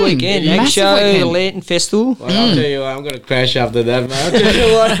weekend. Big weekend. Ag Massive Show, weekend. the Lantern Festival. Well, I'll tell you what, I'm going to crash after that, man. I'll tell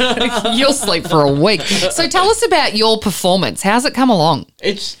you what. You'll sleep for a week. So tell us about your performance. How's it come along?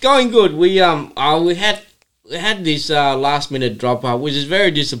 It's going good. We had this last minute drop out, which is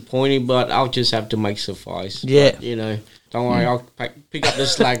very disappointing, but I'll just have to make suffice. Yeah. But, don't worry, I'll pick up the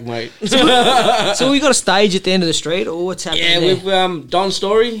slack, mate. So we got a stage at the end of the street, or what's happening there? With Don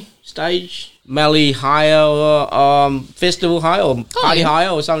Story stage, Melly Hire, Festival Hire, or Party Hire,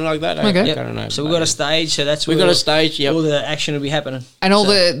 or something like that. Okay. I don't know. So we've got a stage, so that's where We've got a stage, yep. all the action will be happening. And all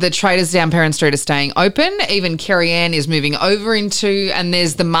the traders down Perrin Street are staying open. Even Kerry Ann is moving over into, and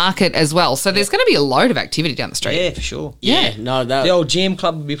there's the market as well. So there's going to be a load of activity down the street. Yeah, for sure. Yeah, no, that. The old Jam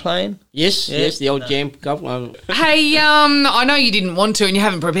Club will be playing. Yes, the old Jam Cup. Hey, I know you didn't want to and you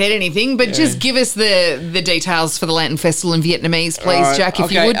haven't prepared anything, but just give us the details for the Lantern Festival in Vietnamese, please, Jack,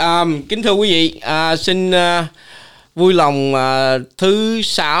 if you would. Kính thưa quý vị, xin vui lòng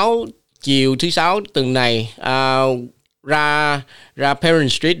chiều thứ sáu tuần này ra Perrin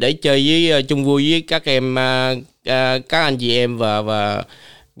Street để chơi với chung vui với các em, các anh chị em và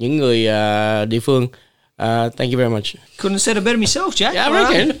những người địa phương. Thank you very much. Couldn't have said it better myself, Jack. Yeah, I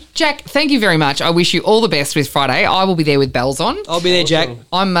reckon. Jack, thank you very much. I wish you all the best with Friday. I will be there with bells on. I'll be there, Jack.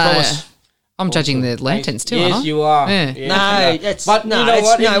 I'm judging the lanterns too, Yes, aren't I? you are. Yeah. Yes, No, you that's but no, you know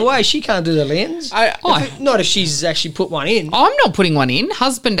what? no way. She can't do the lanterns. Not if she's actually put one in. I'm not putting one in.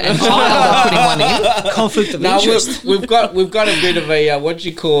 Husband and child are putting one in. Conflict of No, interest. we've got a bit of a what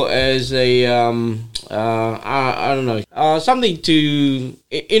you call as a I don't know, something to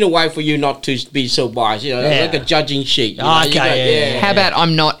in a way for you not to be so biased. Like a judging sheet. How about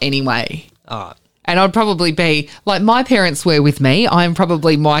I'm not anyway? All right. And I'd probably be, like my parents were with me, I'm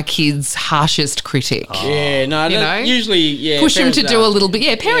probably my kids' harshest critic. Yeah, no, usually, push them to do a little bit.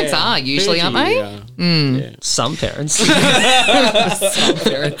 Yeah, parents are usually, aren't they? Some parents. Some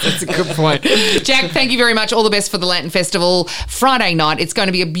parents, that's a good point. Jack, thank you very much. All the best for the Lantern Festival. Friday night, it's going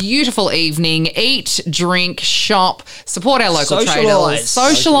to be a beautiful evening. Eat, drink, shop, support our local traders.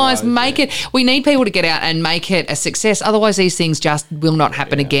 Socialise, make it. We need people to get out and make it a success. Otherwise, these things just will not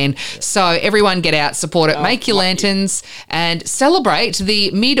happen again. So everyone get out, support it, make your lanterns and celebrate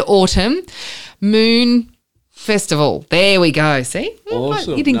the Mid-Autumn Moon Festival. There we go. See?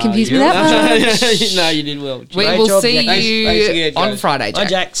 Awesome. You didn't confuse me that much. No, you did well. We Great will job, see Jack. you Thanks again, on Jack. Friday, Bye, Jack.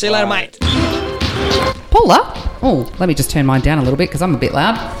 Jack. See you later, mate. Paula? Oh, let me just turn mine down a little bit because I'm a bit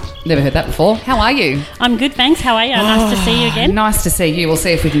loud. Never heard that before. How are you? I'm good, thanks. How are you? Nice to see you again. Nice to see you. We'll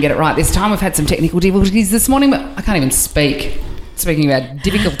see if we can get it right this time. We've had some technical difficulties this morning, but I can't even speak. Speaking about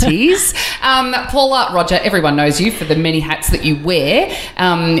difficulties, Paula, Roger, everyone knows you for the many hats that you wear.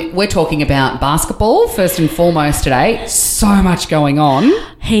 We're talking about basketball first and foremost today. So much going on.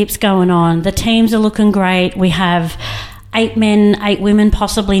 Heaps going on. The teams are looking great. We have 8 men, 8 women,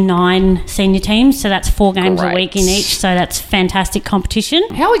 possibly 9 senior teams. So that's 4 games a week in each. So that's fantastic competition.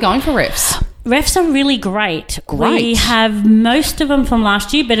 How are we going for refs? Refs are really great. We have most of them from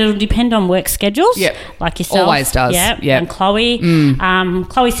last year, but it'll depend on work schedules. Yep. Like yourself. Always does. Yep. Yep. And Chloe.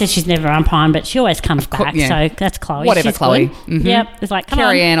 Chloe says she's never umpiring, but she always comes back. So that's Chloe. Whatever, she's Chloe. Good. Mm-hmm. Yep. It's like, come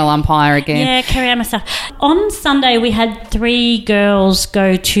Carrie on. Ann will umpire again. Yeah, Carrie Ann myself. On Sunday, we had 3 girls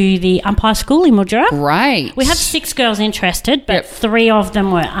go to the umpire school in Mildura. Great. We have 6 girls interested, but 3 of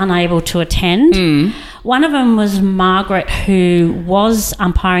them were unable to attend. One of them was Margaret, who was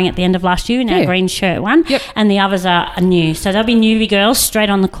umpiring at the end of last year in our green shirt one, and the others are new. So they'll be newbie girls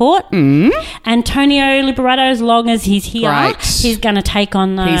straight on the court. Antonio Liberato, as long as he's here, he's going to take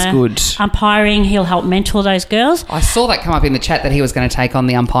on the umpiring. He'll help mentor those girls. I saw that come up in the chat that he was going to take on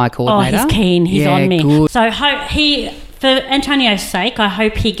the umpire coordinator. Oh, he's keen. He's on me. Good. So for Antonio's sake, I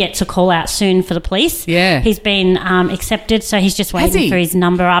hope he gets a call out soon for the police. Yeah. He's been accepted, so he's just waiting for his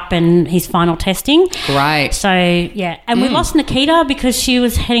number up and his final testing. Great. So, yeah. And we lost Nikita because she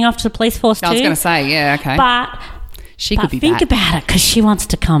was heading off to the police force too. I was going to say, yeah, okay. But She but could be think back. about it, because she wants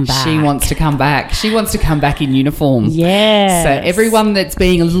to come back. She wants to come back. She wants to come back in uniform. Yes. So everyone that's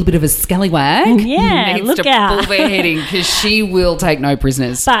being a little bit of a scallywag needs look to out. pull their head in, because she will take no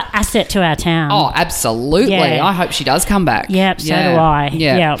prisoners. But asset to our town. Oh, absolutely. Yeah. I hope she does come back. Yep, so do I.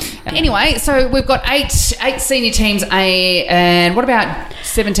 Yeah. Yep. Anyway, so we've got eight senior teams, and what about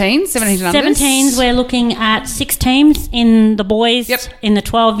 17? 17 and unders? 17s, we're looking at 6 teams in the boys, Yep. in the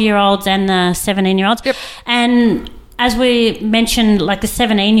 12-year-olds and the 17-year-olds. Yep. And as we mentioned, like the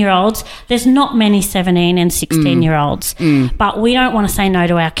 17-year-olds, there's not many 17 and 16-year-olds. But we don't want to say no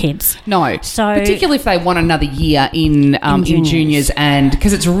to our kids. No. So particularly if they want another year in juniors, and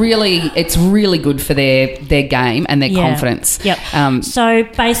because it's really good for their game and their confidence. Yep. So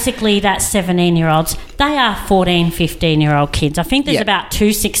basically that 17-year-olds, they are 14, 15-year-old kids. I think there's about 2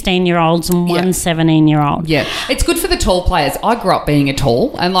 16-year-olds and one 17-year-old. Yeah. It's good for the tall players. I grew up being a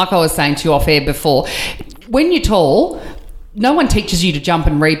tall, and like I was saying to you off air before, when you're tall, no one teaches you to jump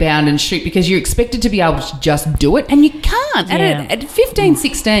and rebound and shoot, because you're expected to be able to just do it, and you can't. Yeah. At 15,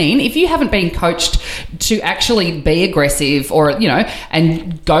 16, if you haven't been coached to actually be aggressive or,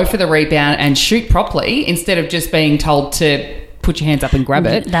 and go for the rebound and shoot properly, instead of just being told to put your hands up and grab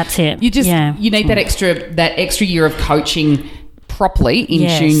it. That's it. You need that extra year of coaching properly in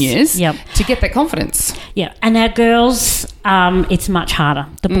juniors to get that confidence. Yeah. And our girls, it's much harder.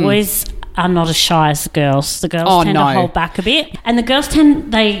 The boys are not as shy as the girls. The girls tend to hold back a bit, and the girls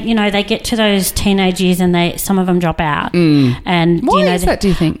they get to those teenage years and some of them drop out. And why is that, do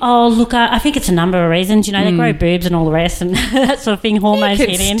you think? Oh, look, I think it's a number of reasons. They grow boobs and all the rest, and that sort of thing. Hormones you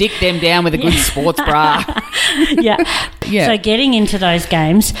hit can in. stick them down with a good sports bra. Yeah. Yeah. So getting into those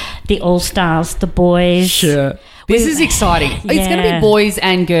games, the All Stars, the boys. Sure. This is exciting. It's going to be boys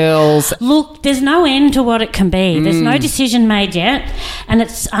and girls. Look, there's no end to what it can be. There's no decision made yet. And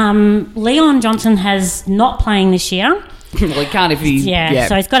it's Leon Johnson has not playing this year. Well, he can't if he...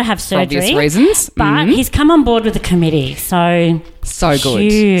 so he's got to have surgery. For obvious reasons. But he's come on board with the committee. So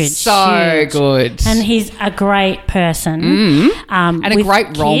good. Huge. So good. And he's a great person. And a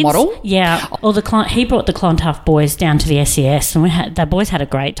great role model. Yeah. Or he brought the Clontarf boys down to the SES, and the boys had a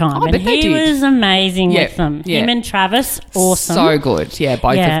great time. I bet they did. He was amazing with them. Yeah. Him and Travis, awesome. So good. Yeah,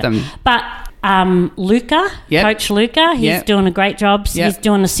 both of them. But Luca, Coach Luca, he's doing a great job. He's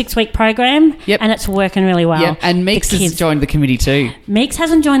doing a 6-week program, and it's working really well. Yep. And Meeks has joined the committee too. Meeks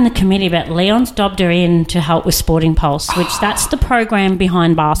hasn't joined the committee, but Leon's dobbed her in to help with Sporting Pulse, which that's the program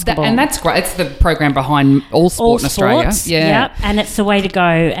behind basketball. And that's great. It's the program behind all sport in Australia. Yeah. Yep. And it's the way to go.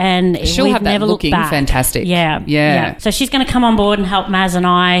 And she'll we've have that never looking looked back. fantastic. Yeah. So she's going to come on board and help Maz and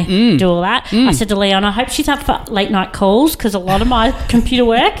I do all that. I said to Leon, I hope she's up for late night calls, because a lot of my computer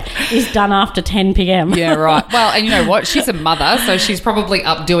work is done after 10 p.m. Yeah, right. Well, and you know what? She's a mother, so she's probably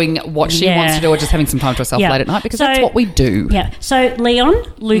up doing what she wants to do, or just having some time to herself late at night, because that's what we do. Yeah. So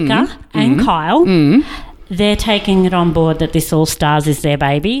Leon, Luca and Kyle, they're taking it on board that this All Stars is their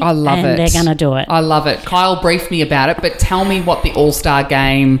baby. I love it. And they're going to do it. I love it. Kyle briefed me about it, but tell me what the All Star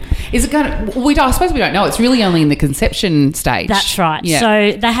game is. It going to? I suppose we don't know. It's really only in the conception stage. That's right. Yeah.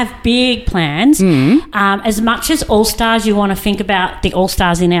 So they have big plans. As much as All Stars, you want to think about the All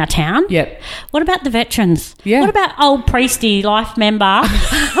Stars in our town. Yep. What about the veterans? Yeah. What about old Priesty, life member?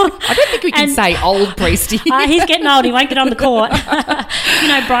 I don't think we can say old Priesty. He's getting old. He won't get on the court.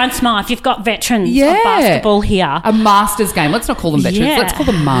 Brian Smythe. You've got veterans of basketball here. A Masters game. Let's not call them veterans. Yeah. Let's call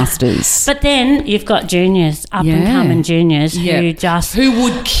them Masters. But then you've got juniors, up and coming juniors who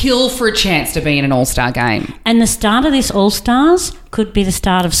would kill for a chance to be in an All-Star game. And the start of this All-Stars could be the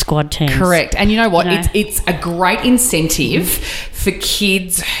start of squad teams. Correct. And you know what? It's a great incentive for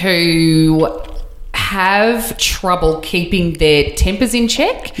kids who have trouble keeping their tempers in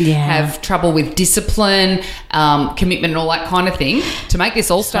check, have trouble with discipline, commitment and all that kind of thing. To make this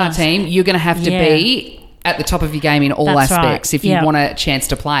All-Star team, you're going to have to be at the top of your game in all aspects if you want a chance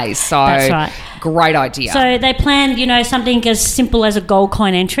to play. So great idea. So they plan, something as simple as a gold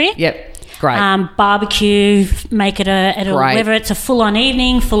coin entry. Yep. Great. Barbecue, make it whether it's a full-on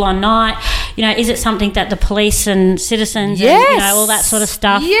evening, full-on night. Is it something that the police and citizens and, all that sort of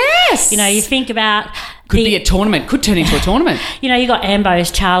stuff. Yes. You think about... Could be a tournament. Could turn into a tournament. You got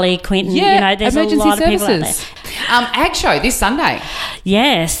Ambos, Charlie, Quinton. Yeah, there's emergency a lot services. of people out there. Ag show this Sunday.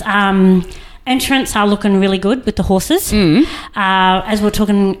 Yes. Entrants are looking really good with the horses. As we were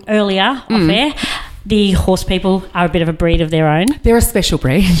talking earlier off air, the horse people are a bit of a breed of their own. They're a special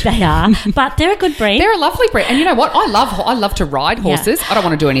breed. They are, but they're a good breed. They're a lovely breed. And you know what? I love to ride horses. I don't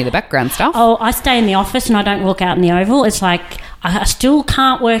want to do any of the background stuff. Oh, I stay in the office and I don't walk out in the oval. It's like I still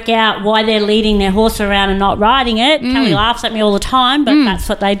can't work out why they're leading their horse around and not riding it. Kelly laughs at me all the time, but that's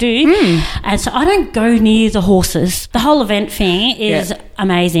what they do. And so I don't go near the horses. The whole event thing is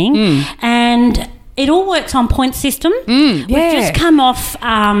amazing. And it all works on point system. We've just come off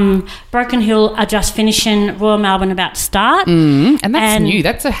Broken Hill are just finishing, Royal Melbourne about to start. And that's new.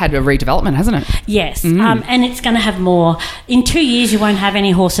 That's had a redevelopment, hasn't it? Yes. And it's going to have more. In 2 years, you won't have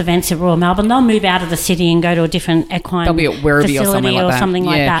any horse events at Royal Melbourne. They'll move out of the city and go to a different equine They'll be at Werribee or something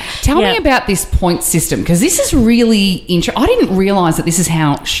like that. Tell me about this point system, because this is really interesting. I didn't realise that this is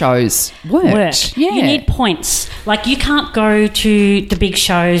how shows work. Yeah. You need points. Like, you can't go to the big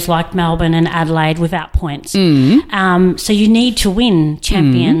shows like Melbourne and Adelaide without points. So you need to win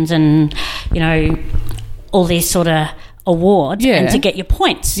champions and, all these sort of awards and to get your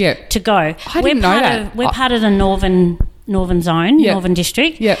points to go. I didn't know that. We're part of the Northern Zone, Northern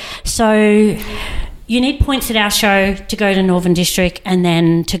District. So you need points at our show to go to Northern District and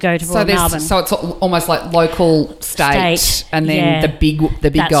then to go to Royal Melbourne. So it's almost like local, state and then the big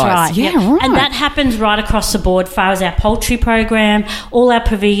That's guys. Right. Right. And that happens right across the board, as far as our poultry program, all our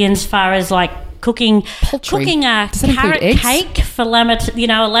pavilions, as far as like cooking a carrot cake for a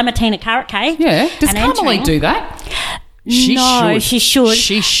Lamatina carrot cake. Yeah. Does Carmelie do that? She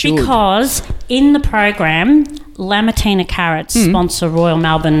should. Because in the program, Lamatina Carrots sponsor Royal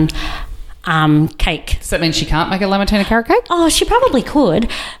Melbourne cake. Does that mean she can't make a Lamatina carrot cake? Oh, she probably could.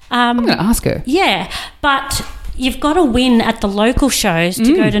 I'm going to ask her. Yeah, but you've got to win at the local shows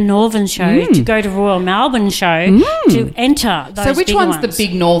to go to Northern show, to go to Royal Melbourne show, to enter those. So which one's the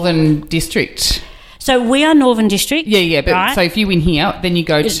big Northern District? So we are Northern District. Yeah. But right? So if you win here, then you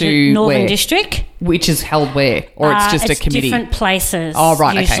go to Northern District. Which is held where? Or it's just a committee? Different places. Oh,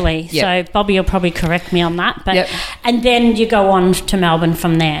 right, usually. Okay. Yep. So Bobby will probably correct me on that. But and then you go on to Melbourne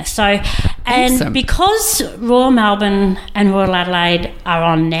from there. So, and because Royal Melbourne and Royal Adelaide are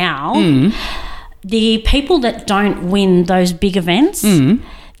on now, the people that don't win those big events,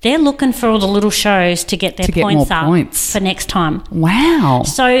 they're looking for all the little shows to get their points up for next time. Wow.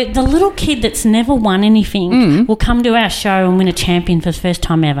 So the little kid that's never won anything will come to our show and win a champion for the first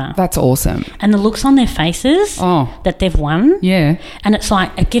time ever. That's awesome. And the looks on their faces that they've won. Yeah. And it's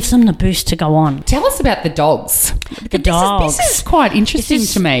like, it gives them the boost to go on. Tell us about the dogs. This is quite interesting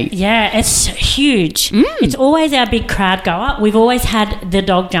to me. Yeah, it's huge. It's always our big crowd goer. We've always had the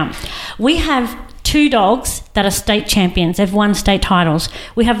dog jump. We have 2 dogs that are state champions. They've won state titles.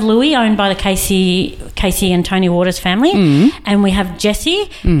 We have Louis, owned by the Casey and Tony Waters family, and we have Jessie,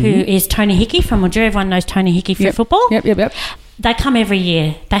 who is Tony Hickey from Mildura. Everyone knows Tony Hickey for football. Yep. They come every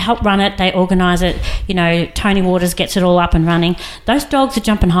year. They help run it. They organise it. Tony Waters gets it all up and running. Those dogs are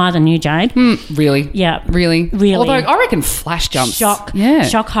jumping higher than you, Jade. Really? Yeah. Really? Although I reckon flash jumps. Shock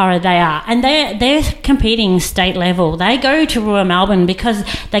horror they are. And they're competing state level. They go to Royal Melbourne because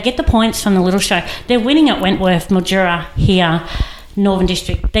they get the points from the little show. They're winning at Wentworth, Mildura, here, Northern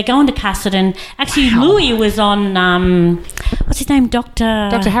District. They're going to Cassidy. Actually, Louis was on, what's his name?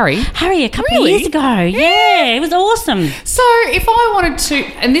 Dr. Harry? Harry, a couple of years ago. Yeah, it was awesome. So if I wanted to,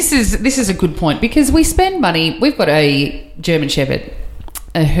 and this is a good point, because we spend money. We've got a German Shepherd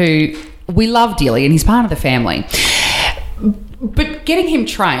who we love dearly, and he's part of the family. But getting him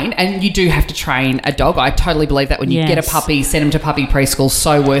trained, and you do have to train a dog. I totally believe that when you get a puppy, send him to puppy preschool,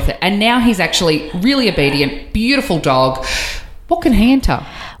 so worth it. And now he's actually really obedient, beautiful dog. What can he enter?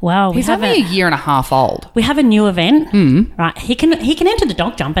 Well, he's only a year and a half old. We have a new event, right? He can enter the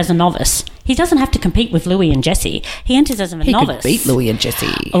dog jump as a novice. He doesn't have to compete with Louis and Jessie. He enters as a novice. He could beat Louis and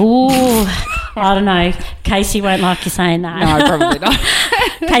Jessie. Oh, I don't know. Casey won't like you saying that. No, probably not.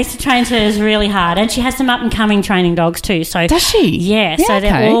 Casey trains hers really hard, and she has some up and coming training dogs too. So does she? Yeah. So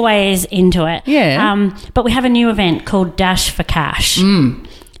they're always into it. Yeah. But we have a new event called Dash for Cash.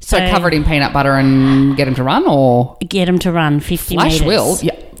 So cover it in peanut butter and get him to run, or get him to run 50 metres. Flash will.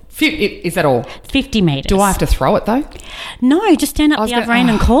 Yeah. Is that all? 50 metres. Do I have to throw it though? No, just stand up the other end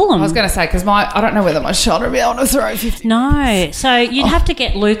and call them. I was going to say, because I don't know whether my shoulder will be able to throw 50. No. So you'd have to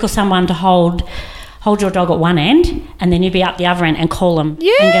get Luke or someone to hold your dog at one end, and then you'd be up the other end and call them and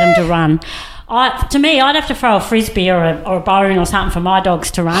get them to run. To me, I'd have to throw a frisbee or a bone or something for my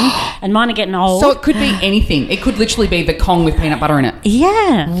dogs to run, and mine are getting old. So it could be anything. It could literally be the Kong with peanut butter in it.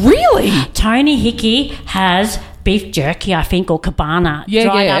 Yeah. Really? Tony Hickey has beef jerky, I think, or cabana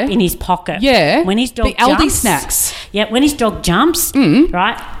dried up in his pocket. Yeah. When his dog the Aldi jumps, snacks. Yeah, when his dog jumps,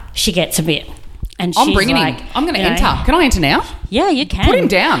 right, she gets a bit. And I'm bringing him. I'm going to enter. Can I enter now? Yeah, you can. Put him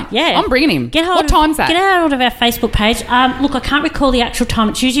down. Yeah. I'm bringing him. What time's that? Get hold of our Facebook page. Look, I can't recall the actual time.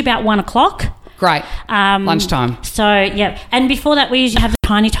 It's usually about 1 o'clock. Great. Lunchtime. So, yeah. And before that, we usually have the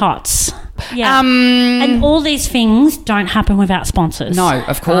tiny tots. Yeah. And all these things don't happen without sponsors. No,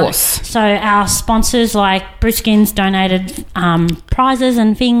 of course. So our sponsors like Bruce Gins donated prizes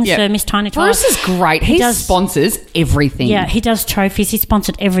and things for Miss Tiny Trial. Bruce is great. He sponsors everything. Yeah, he does trophies. He's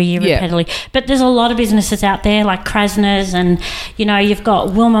sponsored every year repeatedly. But there's a lot of businesses out there like Krasner's and, you've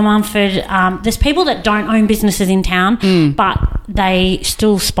got Wilma Mumford. There's people that don't own businesses in town, but they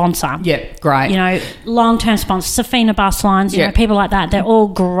still sponsor. Yeah, great. Long-term sponsors, Safina Bus Lines, people like that. They're all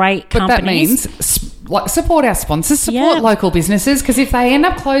great companies. That means support our sponsors, support local businesses, because if they end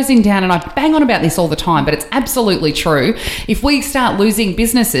up closing down, and I bang on about this all the time, but it's absolutely true, if we start losing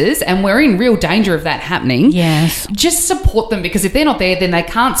businesses, and we're in real danger of that happening, just support them, because if they're not there, then they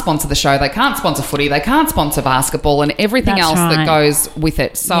can't sponsor the show, they can't sponsor footy, they can't sponsor basketball and everything else that goes with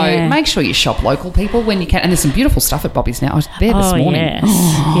it. So make sure you shop local, people, when you can. And there's some beautiful stuff at Bobby's now. I was there this morning.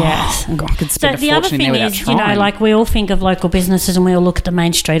 Yes. Oh, God, I could spend so a fortune in there without trying. the other thing is, like we all think of local businesses and we all look at the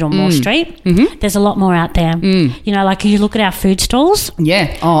main street or Moore Street. There's a lot more out there. Like you look at our food stalls.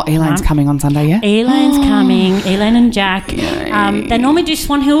 Yeah. Oh, Elaine's coming on Sunday, yeah? Elaine's coming. Elaine and Jack. They normally do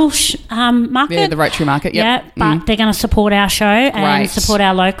Swan Hill Market. Yeah, the Rotary Market, Yeah, but they're going to support our show and support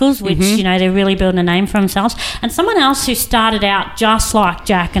our locals, which, they're really building a name for themselves. And someone else who started out just like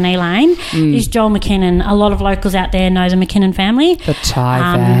Jack and Elaine is Joel McKinnon. A lot of locals out there know the McKinnon family. The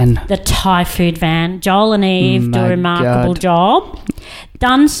Thai van. The Thai food van. Joel and Eve do a remarkable job.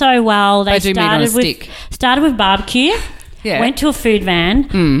 Done so well. They started with barbecue. Yeah. Went to a food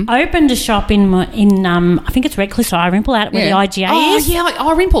van, opened a shop in I think it's Redcliffe or Irimple, out where the IGA is. Oh, yeah,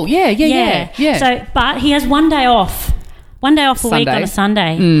 Irimple. Yeah. So, but he has one day off. One day off a week on a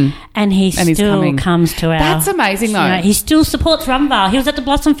Sunday, and he still comes to our... That's amazing, though. He still supports Rumvale. He was at the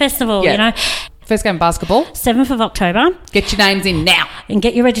Blossom Festival, First game of basketball? 7th of October. Get your names in now. And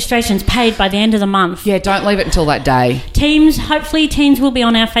get your registrations paid by the end of the month. Yeah, don't leave it until that day. Hopefully teams will be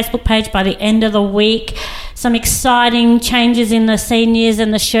on our Facebook page by the end of the week. Some exciting changes in the seniors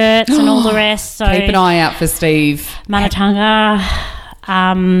and the shirts and all the rest. So keep an eye out for Steve. Manatanga...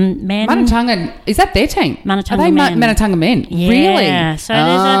 men. Manatanga, is that their team? Manatanga Are they men. Manatanga men? Yeah. Really? So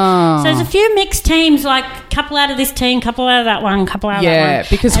there's a few mixed teams, like a couple out of this team, couple out of that one, couple out of that one. Yeah,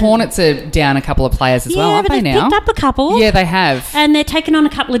 because Hornets are down a couple of players as well, aren't they now? Yeah, but they've picked up a couple. Yeah, they have. And they're taking on a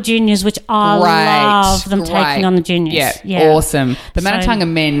couple of juniors, which I love them taking on the juniors. Yeah, awesome. The Manatanga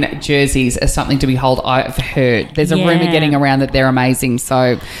men jerseys are something to behold, I've heard. There's a rumour getting around that they're amazing,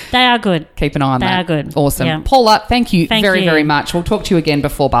 so... They are good. Keep an eye on that. They are good. Awesome. Yeah. Paula, thank you very, very much. We'll talk to you again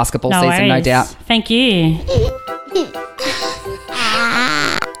before basketball season, no doubt. Thank you.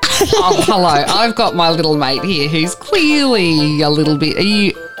 Oh, hello. I've got my little mate here who's clearly a little bit... Are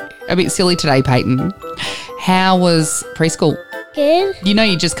you a bit silly today, Peyton? How was preschool? Good.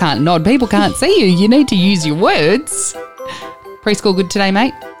 You just can't nod. People can't see you. You need to use your words. Preschool good today,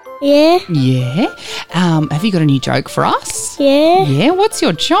 mate? Yeah. Yeah. Have you got a new joke for us? Yeah. Yeah? What's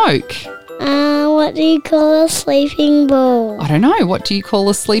your joke? What do you call a sleeping ball? I don't know. What do you call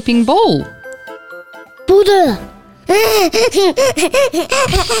a sleeping ball? Buddha.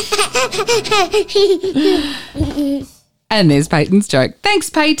 And there's Peyton's joke. Thanks,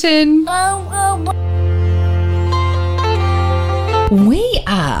 Peyton. We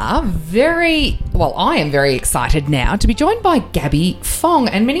are I am very excited now to be joined by Gabby Fong.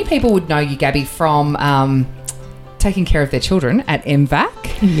 And many people would know you, Gabby, from taking care of their children at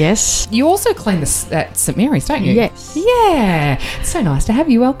MVAC. Yes. You also clean at St Mary's, don't you? Yes. Yeah. It's so nice to have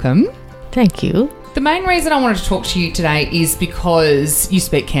you. Welcome. Thank you. The main reason I wanted to talk to you today is because you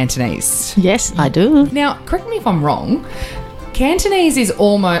speak Cantonese. Yes, I do. Now, correct me if I'm wrong, Cantonese is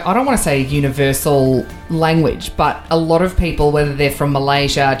almost, I don't want to say a universal language, but a lot of people, whether they're from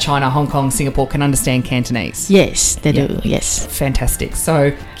Malaysia, China, Hong Kong, Singapore, can understand Cantonese. Yes, they do, yes. Fantastic.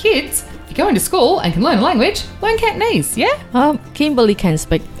 So, kids, if you go into school and can learn a language, learn Cantonese, yeah? Kimberly can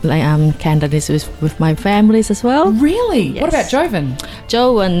speak Cantonese with my families as well. Really? Yes. What about Joven?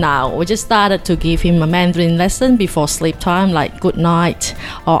 Joven now, we just started to give him a Mandarin lesson before sleep time, like good night,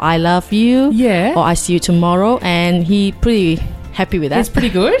 or I love you, or I see you tomorrow, and he pretty happy with that. It's pretty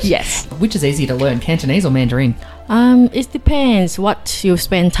good? Yes. Which is easier to learn, Cantonese or Mandarin? It depends what you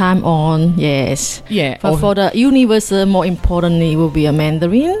spend time on, yes. Yeah. But for the universal, more importantly, will be a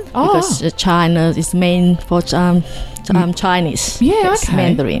Mandarin, because China is main for Chinese. Yeah, yes, okay.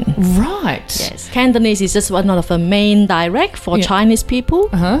 Mandarin. Right. Yes. Cantonese is just one of the main dialect for Chinese people.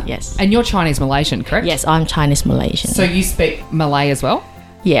 Uh-huh. Yes. And you're Chinese Malaysian, correct? Yes, I'm Chinese Malaysian. So you speak Malay as well?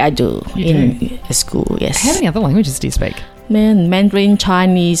 Yeah, I do. In school, yes. How many other languages do you speak? Mandarin,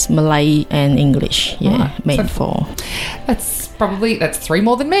 Chinese, Malay, and English. Yeah, main four. That's 3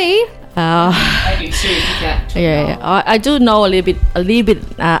 more than me. I do too. I do know a little bit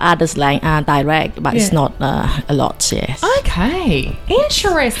other slang dialect, but it's not a lot. Yes. Okay,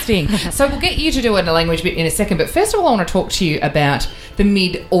 interesting. So we'll get you to do a language bit in a second, but first of all, I want to talk to you about the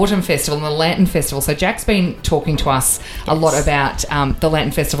Mid-Autumn Festival and the Lantern Festival. So Jack's been talking to us a lot about the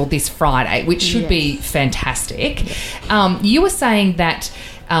Lantern Festival this Friday, which should be fantastic. You were saying that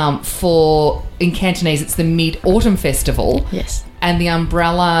in Cantonese, it's the Mid-Autumn Festival. Yes. And the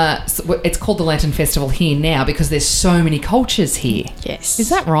umbrella, it's called the Lantern Festival here now because there's so many cultures here. Yes. Is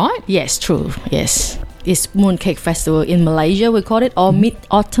that right? Yes, true. Yes. It's Mooncake Festival in Malaysia, we call it, or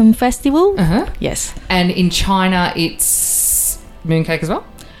Mid-Autumn Festival. Yes. And in China, it's mooncake as well?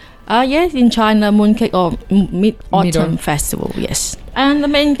 Yes, in China, Mooncake or Mid-Autumn Festival, yes. And the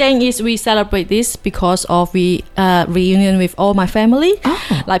main thing is we celebrate this because of we reunion with all my family,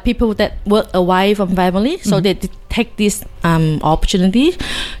 like people that work away from family. So they take this opportunity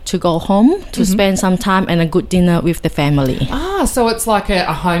to go home to spend some time and a good dinner with the family. So it's like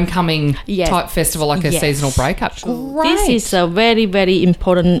a homecoming type festival, like a seasonal breakup. Great. This is a very, very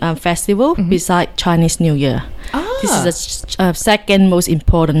important festival beside Chinese New Year. This is the second most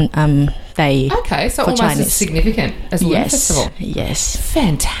important day. Okay, so for almost Chinese. as significant as the Lantern Festival. Yes.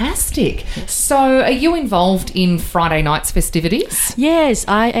 Fantastic. So are you involved in Friday night's festivities? Yes,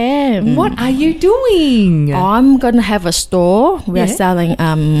 I am. What are you doing? I'm going to have a store. We are selling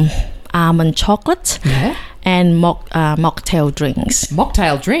almond chocolate. And mocktail drinks.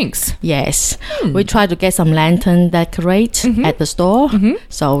 Mocktail drinks? Yes. We try to get some lantern decorate at the store.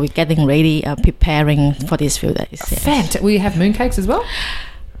 So we're getting ready, preparing for these few days. Yes. Will you have mooncakes as well?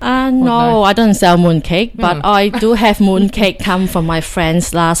 No, I don't sell mooncake, but I do have mooncake come from my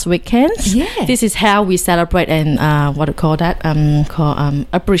friends last weekend. Yeah. This is how we celebrate and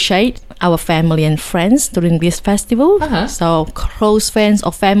appreciate our family and friends during this festival. So close friends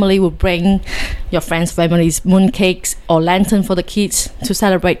or family will bring your friends' families mooncakes or lantern for the kids to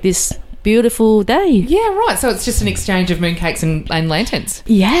celebrate this beautiful day. Yeah, right. So it's just an exchange of mooncakes and lanterns.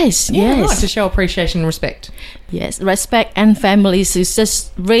 Yes, yes. Right, to show appreciation and respect. Yes, respect and families is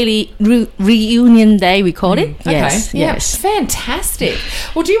just really reunion day, we call it. Yes, yes. Fantastic.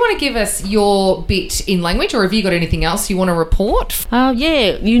 Well, do you want to give us your bit in language, or have you got anything else you want to report?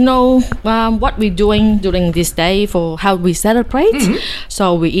 You know what we're doing during this day for how we celebrate.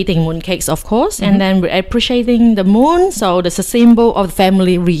 So we're eating mooncakes, of course, and then we're appreciating the moon. So that's a symbol of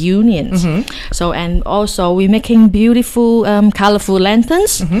family reunions. So, and also we're making beautiful, colorful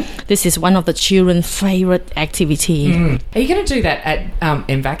lanterns. This is one of the children's favorite activities. Are you going to do that at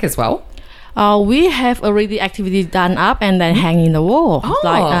MVAC as well? We have already activity done up and then hang in the wall,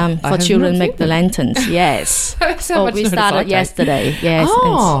 for children make the lanterns. Yes. We started yesterday. Yes.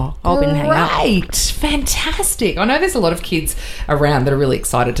 Oh, all been hanging up. Great. Fantastic. I know there's a lot of kids around that are really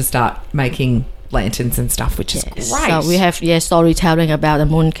excited to start making lanterns and stuff, which is great. So we have storytelling about the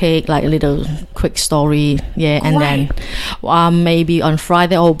mooncake, like a little quick story. And then maybe on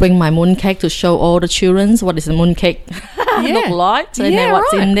Friday I'll bring my mooncake to show all the children what is the mooncake look like, and then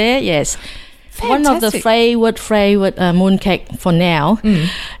what's in there. Yes. Fantastic. One of the favorite mooncake for now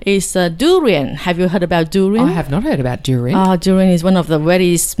is durian. Have you heard about durian? I have not heard about durian. Durian is one of the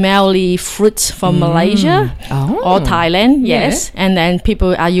very smelly fruits from Malaysia or Thailand. Yes, and then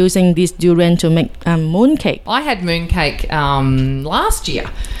people are using this durian to make mooncake. I had mooncake last year.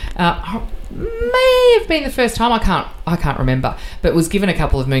 May have been the first time. I can't remember, but was given a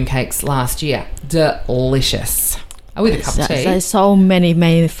couple of mooncakes last year. Delicious. With a cup of tea. There's so many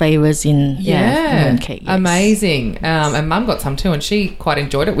flavours in mooncake. Yes. Amazing. And Mum got some too, and she quite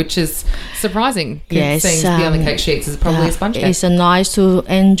enjoyed it, which is surprising. Yes, seeing the only cake she eats is probably a sponge cake. It's nice to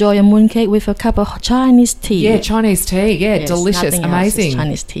enjoy a mooncake with a cup of Chinese tea. Yeah, Chinese tea. Yeah, yes, delicious, amazing.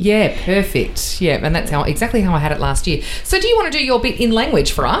 Chinese tea. Yeah, perfect. Yeah, and that's exactly how I had it last year. So, do you want to do your bit in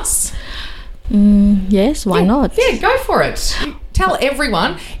language for us? Yes, why not? Yeah, go for it. Tell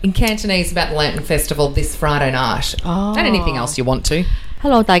everyone in Cantonese about the Lantern Festival this Friday night. And anything else you want to.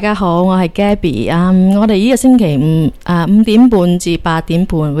 Hello， 大家好，我係 Gabby。我哋呢個星期5點半至8點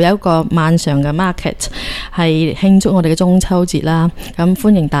半會有一個晚上嘅 market， 係慶祝我哋嘅中秋節啦。咁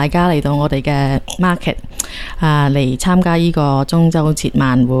歡迎大家嚟到我哋嘅 market， 嚟參加呢個中秋節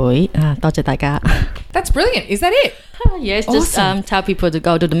晚會。多謝大家。That's brilliant. Is that it? Yes, awesome. Just tell people to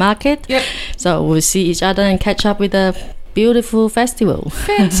go to the market. Yep. So we'll see each other and catch up with the beautiful festival.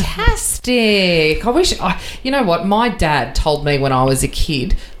 Fantastic. I wish, you know what, my dad told me when I was a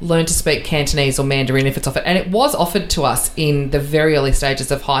kid, learn to speak Cantonese or Mandarin if it's offered, and it was offered to us in the very early stages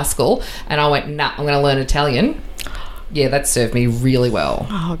of high school, and I went, nah, I'm going to learn Italian. Yeah, that served me really well.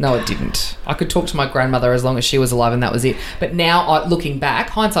 Oh, no, it didn't. I could talk to my grandmother as long as she was alive, and that was it. But now, looking back,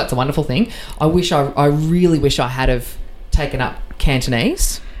 hindsight's a wonderful thing. I really wish I had have taken up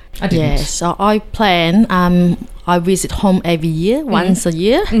Cantonese. I didn't. Yes, so I plan. I visit home every year, once a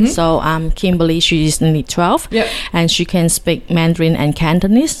year. So Kimberly, she is nearly 12, and she can speak Mandarin and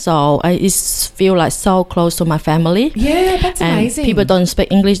Cantonese. So I feel like so close to my family. Yeah, that's amazing. People don't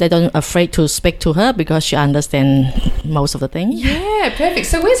speak English; they don't afraid to speak to her because she understands most of the things. Yeah, perfect.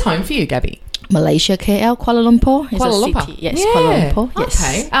 So where's home for you, Gabby? Malaysia, KL, Kuala Lumpur. Kuala Lumpur. City. Yes, Kuala Lumpur.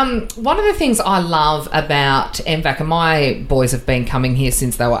 Yes. Okay. One of the things I love about MVAC, and my boys have been coming here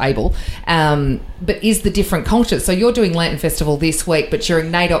since they were able, but is the different cultures. So you're doing Lantern Festival this week, but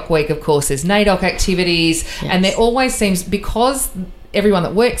during NAIDOC week, of course, there's NAIDOC activities, and there always seems, because everyone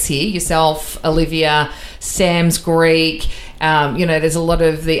that works here, yourself, Olivia, Sam's Greek, there's a lot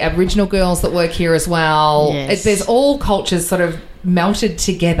of the Aboriginal girls that work here as well. Yes. There's all cultures sort of melted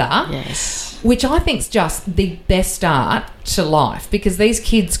together. Yes. Which I think is just the best start to life, because these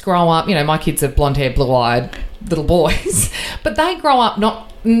kids grow up, my kids are blonde haired, blue eyed little boys, but they grow up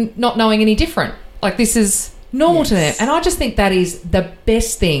not knowing any different. Like, this is normal to them. And I just think that is the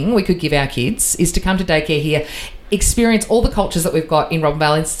best thing we could give our kids, is to come to daycare here, experience all the cultures that we've got in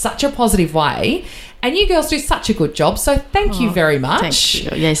Robinvale in such a positive way. And you girls do such a good job, so thank you very much.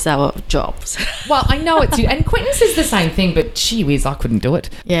 Thank you. Yes, our jobs. Well, I know it's you. And Quentin's is the same thing, but gee whiz, I couldn't do it.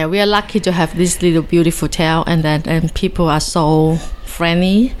 Yeah, we are lucky to have this little beautiful town, and people are so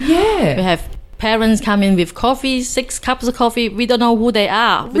friendly. Yeah. We have parents come in with coffee, 6 cups of coffee. We don't know who they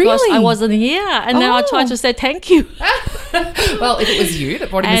are because Really? I wasn't here. And now I try to say thank you. Well, if it was you that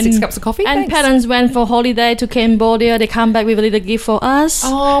brought in the 6 cups of coffee, and thanks. parents went for holiday to Cambodia. They come back with a little gift for us.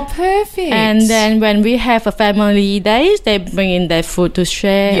 Oh, perfect. And then when we have a family days, they bring in their food to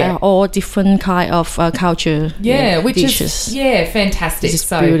share, all different kind of culture which dishes. is fantastic. It's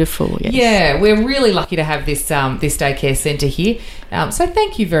beautiful. Yes. Yeah, we're really lucky to have this this daycare centre here. So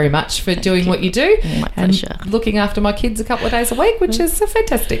thank you very much for doing what you do. My pleasure. And looking after my kids a couple of days a week, which is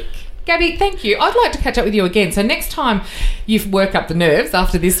fantastic. Gabby, thank you. I'd like to catch up with you again. So next time you work up the nerves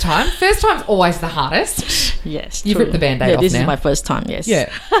after this time. First time's always the hardest. Yes. You've ripped the Band-Aid off this now. is my first time, yes.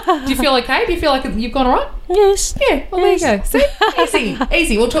 Yeah. Do you feel okay? Do you feel like you've gone all right? Yes. Yeah. Well, there you go. See? Easy.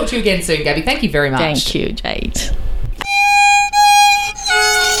 Easy. We'll talk to you again soon, Gabby. Thank you very much. Thank you, Jade.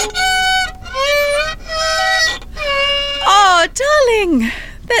 Oh, darling,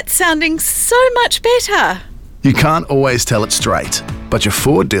 that's sounding so much better. You can't always tell it straight, but your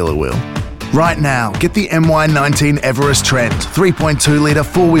Ford dealer will. Right now, get the MY19 Everest Trend 3.2 litre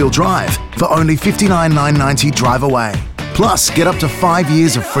four-wheel drive for only $59,990 drive away. Plus, get up to 5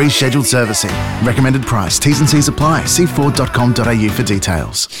 years of free scheduled servicing. Recommended price. T's and C's apply. See Ford.com.au for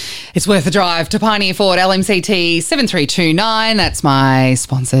details. It's worth a drive to Pioneer Ford, LMCT 7329. That's my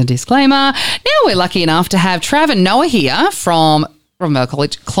sponsor disclaimer. Now we're lucky enough to have Trav and Noah here from Robinvale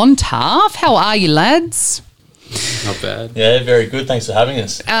College, Clontarf. How are you, lads? Not bad. Yeah, very good. Thanks for having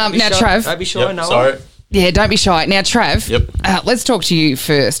us. Now, Trav. Don't be shy, Noah. Sorry. Yeah, don't be shy. Now, Trav, let's talk to you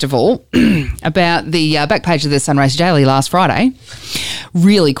first of all about the back page of the Sunrise Daily last Friday,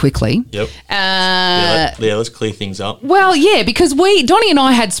 really quickly. Yep. Let's clear things up. Well, yeah, because Donnie and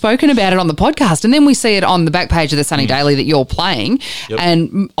I had spoken about it on the podcast, and then we see it on the back page of the Sunny Daily that you're playing,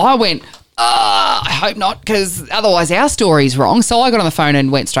 and I went, I hope not, because otherwise our story's wrong. So I got on the phone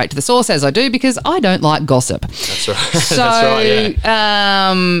and went straight to the source, as I do, because I don't like gossip. That's right. So, That's right,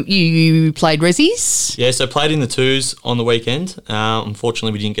 yeah. You played Resies? Yeah, so played in the twos on the weekend.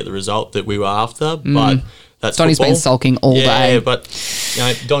 Unfortunately, we didn't get the result that we were after, but that's Donnie's football. been sulking all day. Yeah, but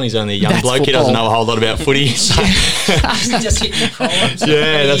Donnie's only a young bloke. Football. He doesn't know a whole lot about footy. So. Just hit your columns.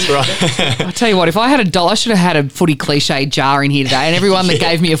 Yeah, that's right. I'll tell you what, if I had $1, I should have had a footy cliche jar in here today, and everyone that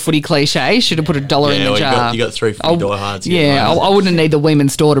gave me a footy cliche should have put $1 in the jar. You got 3 footy diehards. Yeah, I wouldn't need the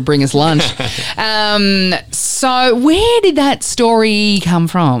women's store to bring us lunch. So where did that story come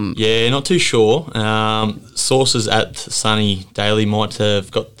from? Yeah, not too sure. Sources at Sunny Daily might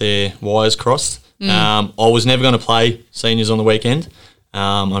have got their wires crossed. I was never going to play seniors on the weekend.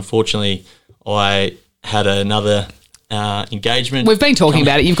 Unfortunately, I had another engagement. We've been talking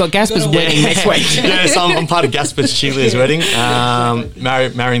about it. You've got Gasper's wedding next week. Yeah, so I'm part of Gasper's Chilia's wedding.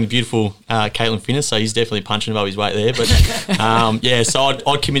 Marrying the beautiful Caitlin Finnis, so he's definitely punching above his weight there. But so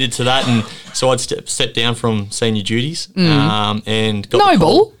I committed to that, and so I'd stepped down from senior duties and got the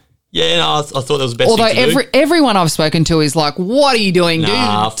call. Yeah, no, I thought that was the best thing to do. Everyone I've spoken to is like, what are you doing?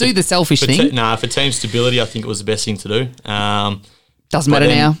 Do the selfish thing. For team stability, I think it was the best thing to do. Doesn't matter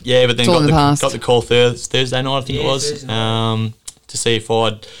now. Yeah, but then got the call Thursday night, I think it was, to see if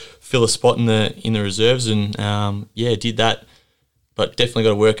I'd fill a spot in the reserves, and did that. But definitely got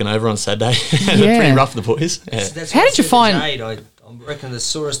to work over on Saturday. Pretty rough for the boys. Yeah. That's how did you find? I reckon the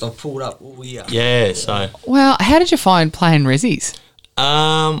sorest I've pulled up all year. Yeah. So. Well, how did you find playing Rezzies?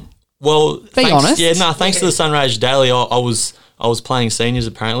 Well, be honest. Yeah, no. Thanks to the Sunraysia Daily, I was playing seniors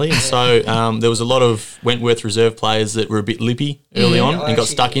apparently, and so there was a lot of Wentworth reserve players that were a bit lippy early on and got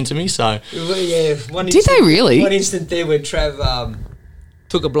stuck into me. So did they really? One instant there when Trav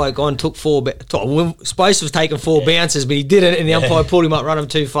took a bloke on, took four. Supposed to have taken 4 bounces, but he didn't, and the umpire pulled him up, run him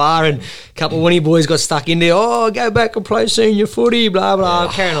too far, and a couple of Winnie boys got stuck in there. Oh, go back and play senior footy, blah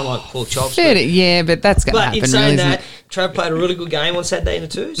blah, carrying on like pork chops. Yeah, but that's going to happen. But in saying really, that, Trav played a really good game on Saturday in the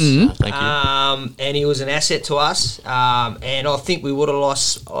twos. Thank you. And he was an asset to us. And I think we would have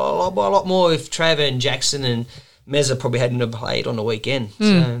lost by a lot more if Trav and Jackson and Meza probably hadn't have played on the weekend.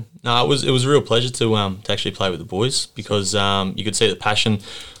 So. No, it was a real pleasure to actually play with the boys, because you could see the passion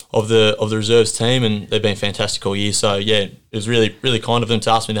of the reserves team, and they've been fantastic all year. So yeah, it was really, really kind of them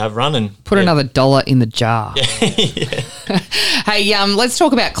to ask me to have a run and put another $1 in the jar. Yeah. Hey, let's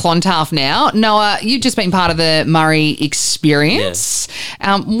talk about Clontarf now. Noah, you've just been part of the Murray experience.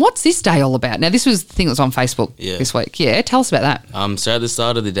 Yes. What's this day all about? Now, this was the thing that was on Facebook this week. Yeah, tell us about that. So at the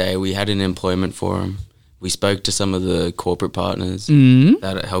start of the day, we had an employment forum. We spoke to some of the corporate partners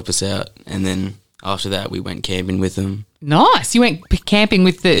that help us out, and then after that, we went camping with them. Nice. You went camping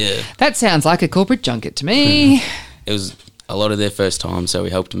with the... Yeah. That sounds like a corporate junket to me. It was a lot of their first time, so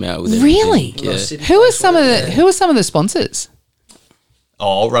we helped them out with everything. Really? Yeah. Who are some of the sponsors?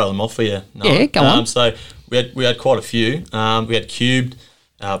 Oh, I'll roll them off for you. No. Yeah, go on. So we had quite a few. We had Cubed,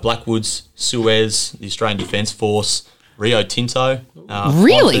 Blackwoods, Suez, the Australian Defence Force, Rio Tinto.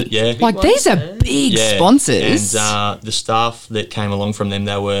 Really? Yeah. Like, these are big sponsors. And the staff that came along from them,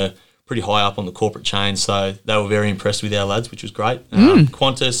 they were pretty high up on the corporate chain, so they were very impressed with our lads, which was great.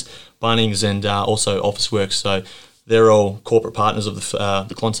 Qantas, Bunnings, and also Officeworks. So they're all corporate partners of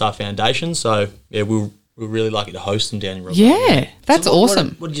the Clontarf Foundation. So yeah, we're really lucky to host them down in Rockland. Yeah, that's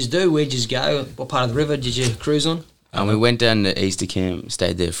awesome. What did you do? Where'd you go? What part of the river did you cruise on? We went down to Easter Camp,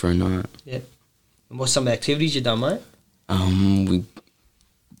 stayed there for a night. Yeah. And what's some of the activities you done, mate?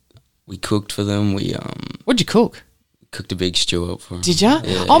 We cooked for them. What'd you cook? Cooked a big stew up for them. Did you?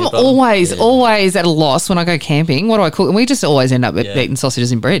 Yeah, I'm always at a loss when I go camping. What do I cook? And we just always end up eating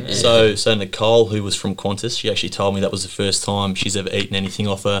sausages and bread. So Nicole, who was from Qantas, she actually told me that was the first time she's ever eaten anything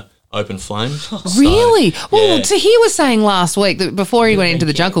off a open flame. Really? Well, Tahir was saying last week that before he went into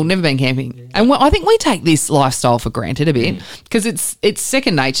the jungle, never been camping. Yeah. And I think we take this lifestyle for granted a bit because it's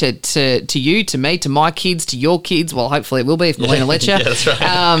second nature to you, to me, to my kids, to your kids. Well, hopefully it will be if Melina lets you. Yeah, that's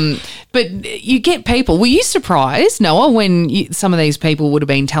right. But you get people. Were you surprised, Noah, when some of these people would have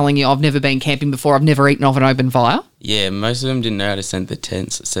been telling you, I've never been camping before, I've never eaten off an open fire? Yeah, most of them didn't know how to set the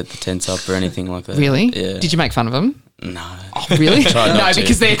tents up or anything like that. Really? Yeah. Did you make fun of them? No. Oh, really? No,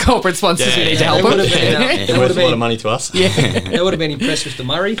 because they're corporate sponsors. We need to help them. They're worth a lot of money to us. Yeah. They would have been impressed with the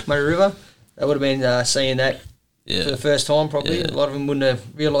Murray River. They would have been seeing that for the first time probably. Yeah. A lot of them wouldn't have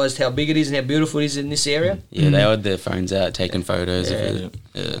realised how big it is and how beautiful it is in this area. Yeah, they had their phones out taking photos of it.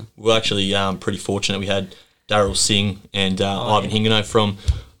 Yeah. We were actually pretty fortunate. We had Daryl Singh and Ivan Hingano from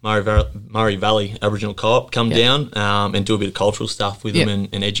Murray Valley Aboriginal Co-op come down and do a bit of cultural stuff with them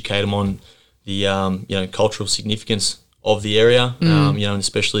and educate them on the cultural significance of the area, and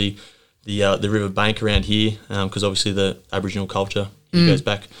especially the river bank around here, because obviously the Aboriginal culture goes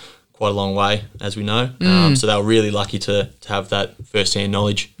back quite a long way, as we know. So they were really lucky to have that first-hand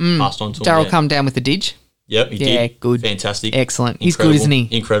knowledge passed on to them. Daryl come down with the dig? Yep, he did. Yeah, good. Fantastic. Excellent. He's good, isn't he?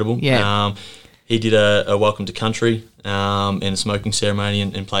 Incredible. Yeah. He did a welcome to country and a smoking ceremony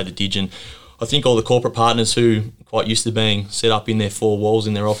and played the dig. And I think all the corporate partners who quite used to being set up in their four walls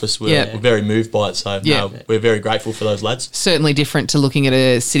in their office were very moved by it. So we're very grateful for those lads. Certainly different to looking at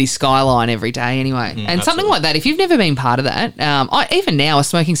a city skyline every day anyway. And something like that, if you've never been part of that, even now a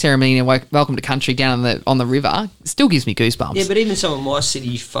smoking ceremony and a welcome to country down on the river still gives me goosebumps. Yeah, but even some of my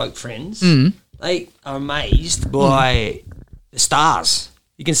city folk friends, they are amazed by the stars.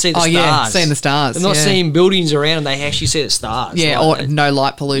 You can see the stars. Yeah, seeing the stars. They're not seeing buildings around, they actually see the stars. Yeah, like or no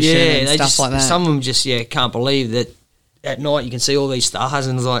light pollution and stuff like that. Some of them just can't believe that at night you can see all these stars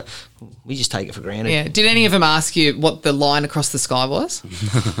and it's like, we just take it for granted. Yeah. Did any of them ask you what the line across the sky was?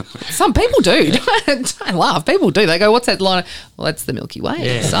 Some people do. Don't laugh. People do. They go, what's that line? Well, that's the Milky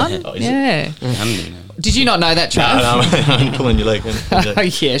Way, son. Yeah. Did you not know that, Trav? No, I'm pulling your leg.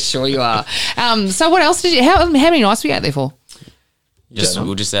 Yeah, sure you are. So what else did you, how many nights were you out there for?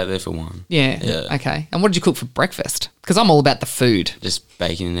 We're just out there for one. Yeah. Okay. And what did you cook for breakfast? Because I'm all about the food. Just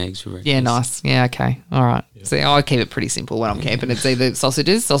bacon and eggs for breakfast. Yeah, nice. Yeah, okay. All right. So I keep it pretty simple when I'm camping. It's either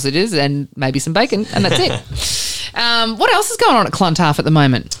sausages, and maybe some bacon, and that's it. What else is going on at Clontarf at the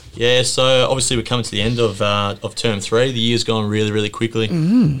moment? Yeah, so obviously we're coming to the end of term 3. The year's gone really, really quickly,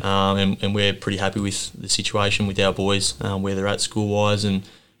 and we're pretty happy with the situation with our boys, where they're at school-wise and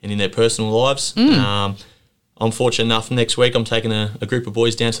in their personal lives. I'm fortunate enough next week I'm taking a group of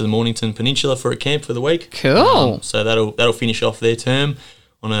boys down to the Mornington Peninsula for a camp for the week. Cool. So that'll finish off their term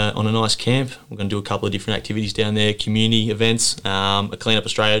on a nice camp. We're going to do a couple of different activities down there, community events, a Clean Up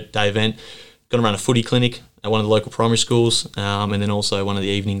Australia Day event. Going to run a footy clinic at one of the local primary schools, and then also one of the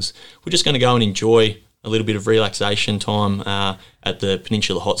evenings we're just going to go and enjoy a little bit of relaxation time at the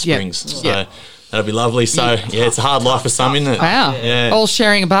Peninsula Hot Springs. Yep. So that'll be lovely. So, it's a hard life for some, isn't it? Wow. Yeah. All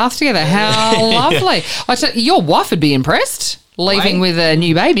sharing a bath together. How lovely. I tell you, your wife would be impressed leaving with a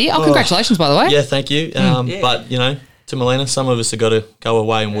new baby. Oh, congratulations, by the way. Yeah, thank you. But, to Melina, some of us have got to go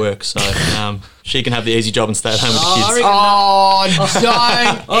away and work. So she can have the easy job and stay at home with the kids.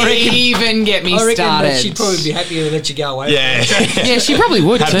 Don't even get me started. She'd probably be happy to let you go away. Yeah. Yeah, she probably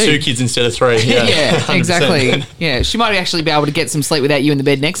would have too. 2 kids instead of 3. Yeah, 100%. exactly. Yeah, she might actually be able to get some sleep without you in the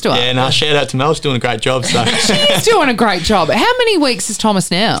bed next to her. Yeah, shout out to Mel. She's doing a great job. So. She's doing a great job. How many weeks is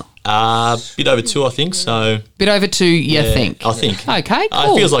Thomas now? Bit over 2, I think. So bit over 2, you think? I think. Okay,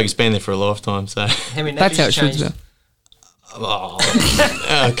 cool. It feels like it's been there for a lifetime. So that's how it should be.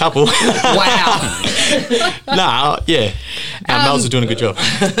 A couple. Wow. Mel's is doing a good job.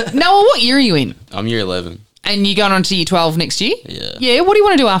 Noah, what year are you in? I'm year 11. And you're going on to year 12 next year? Yeah. Yeah, what do you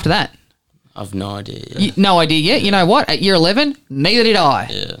want to do after that? I've no idea. Yeah. No idea yet. You know what? At year 11, neither did I.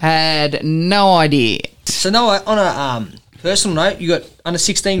 Yeah. Had no idea. So, Noah, on a personal note, you got under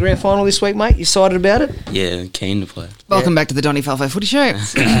 16 grand final this week, mate. You excited about it? Yeah, keen to play. Welcome back to the Donny Falfo Footy Show.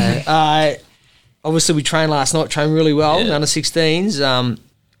 Obviously, we trained last night, trained really well, under 16s.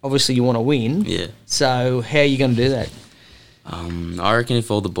 Obviously, you want to win. Yeah. So, how are you going to do that? I reckon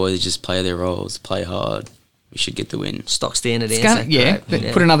if all the boys just play their roles, play hard, we should get the win. Stock standard answer.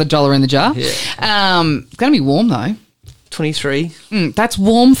 Put another $1 in the jar. Yeah. It's going to be warm, though. 23. That's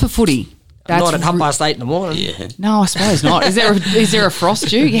warm for footy. That's not at 8:30 in the morning. Yeah. No, I suppose not. Is there a frost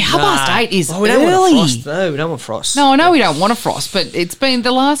due? Yeah, 8:30 is we don't early. Want a frost. No, we don't want frost. No, I know we don't want a frost, but it's been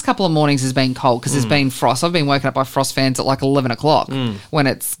the last couple of mornings has been cold because there's been frost. I've been woken up by frost fans at like 11 o'clock when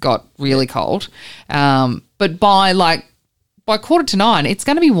it's got really cold. But by 9:15, it's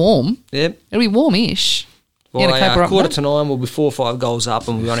going to be warm. Yep. It'll be warmish. Well, 9:15, we'll be 4 or 5 goals up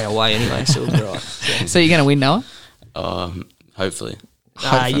and we're on our way anyway, so it'll be right. So you're going to win, Noah? Hopefully.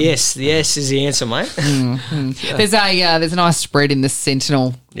 Yes is the answer, mate. There's a nice spread in the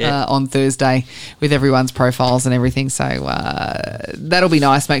Sentinel on Thursday with everyone's profiles and everything, so that'll be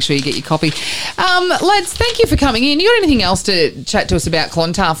nice. Make sure you get your copy. Lads, thank you for coming in. You got anything else to chat to us about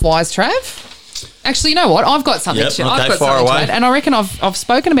Clontarf wise, Trav? Actually, you know what? I've got something. Yep, to add, and I reckon I've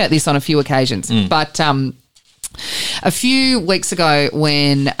spoken about this on a few occasions, but a few weeks ago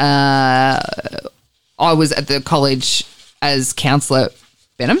when I was at the college as counsellor.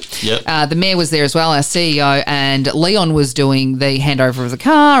 Yep. The mayor was there as well, our CEO, and Leon was doing the handover of the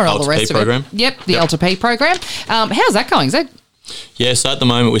car and all the rest program. of it. Yep, the LTP program. How's that going? Yeah, so at the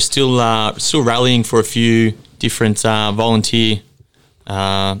moment we're still rallying for a few different volunteer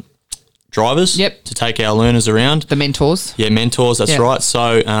drivers to take our learners around. The mentors. Yeah, mentors, that's right.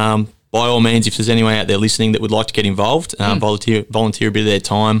 So by all means, if there's anyone out there listening that would like to get involved, volunteer a bit of their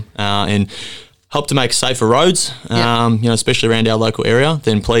time and help to make safer roads, especially around our local area,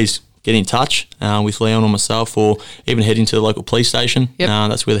 then please get in touch with Leon or myself, or even head into the local police station.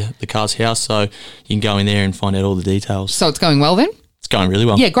 That's where the car's housed, so you can go in there and find out all the details. So it's going well then? It's going really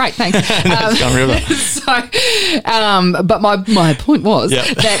well. Yeah, great, thanks. It's going really well. But my point was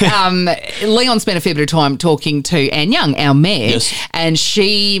that Leon spent a fair bit of time talking to Anne Young, our mayor, and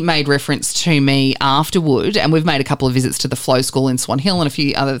she made reference to me afterward, and we've made a couple of visits to the Flow School in Swan Hill and a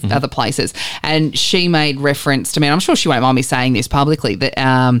few other places, and she made reference to me, and I'm sure she won't mind me saying this publicly,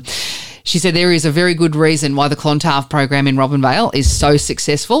 that she said there is a very good reason why the Clontarf program in Robinvale is so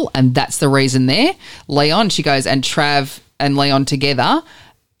successful, and that's the reason there. Leon, she goes, and Trav and Leon together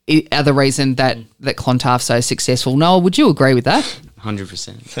are the reason that Clontarf's so successful. Noah, would you agree with that?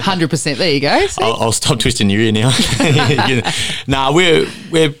 100%. 100%. There you go. I'll stop twisting your ear now. We're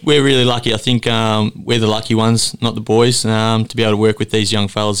really lucky. I think we're the lucky ones, not the boys. To be able to work with these young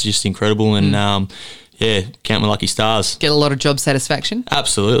fellas is just incredible, and count my lucky stars. Get a lot of job satisfaction.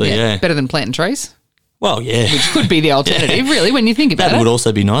 Absolutely, yeah. Better than planting trees. Well, yeah. Which could be the alternative, really, when you think about That it. would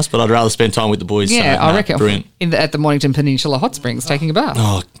also be nice, but I'd rather spend time with the boys. Yeah, so, I reckon. Brilliant. At the Mornington Peninsula Hot Springs, taking a bath.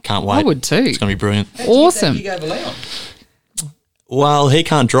 Oh, can't wait. I would too. It's going to be brilliant. Awesome. Well, he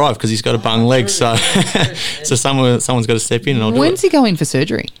can't drive because he's got a bung leg, so so someone's got to step in and I'll do it. When's he going for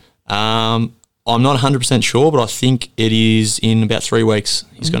surgery? I'm not 100% sure, but I think it is in about 3 weeks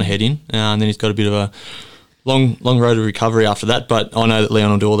he's going to head in, and then he's got a bit of a long road to recovery after that. But I know that Leon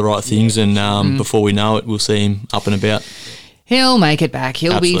will do all the right things, and before we know it, we'll see him up and about. He'll make it back.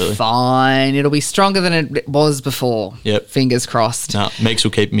 He'll Absolutely. be fine. It'll be stronger than it was before. Yep. Fingers crossed. No, Megs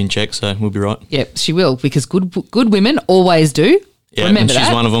will keep him in check, so we'll be right. Yep, she will, because good women always do. Yeah, Remember and she's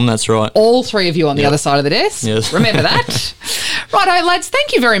that. one of them, that's right. All three of you on the Yep. other side of the desk. Yes. Remember that. Righto, lads,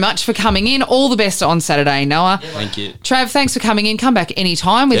 thank you very much for coming in. All the best on Saturday, Noah. Thank you. Trav, thanks for coming in. Come back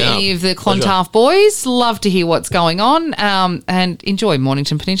anytime with Yeah, any of the pleasure. Clontarf boys. Love to hear what's going on. And enjoy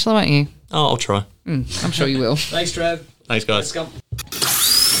Mornington Peninsula, won't you? Oh, I'll try. I'm sure you will. Thanks, Trav. Thanks, guys.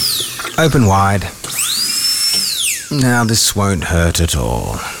 Open wide. Now this won't hurt at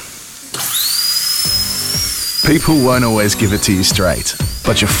all. People won't always give it to you straight,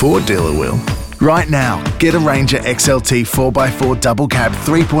 but your Ford dealer will. Right now, get a Ranger XLT 4x4 double cab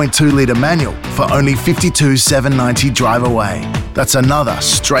 3.2 litre manual for only $52,790 drive away. That's another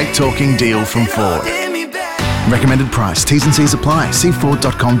straight talking deal from Ford. Recommended price, T's and C's apply. See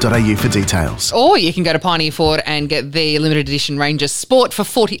Ford.com.au for details. Or you can go to Pioneer Ford and get the limited edition Ranger Sport for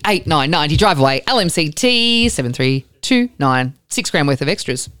 $48,990 drive away. LMCT 7329. 6 grand worth of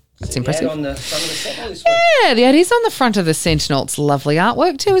extras. That's impressive. On the front of the Sentinel this week. Yeah, the ad is on the front of the Sentinel. It's lovely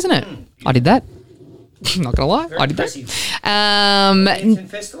artwork too, isn't it? I did that. Not gonna lie, I did that. Lantern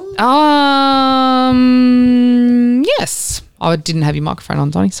Festival? Yes. I didn't have your microphone on,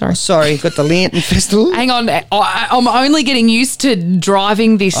 Donnie. Sorry. Sorry, got the Lantern Festival. Hang on, I'm only getting used to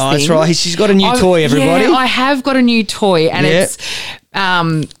driving this thing. That's right. She's got a new toy, everybody. Yeah, I have got a new toy, and Yeah.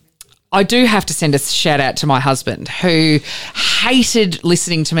 it's. I do have to send a shout out to my husband, who hated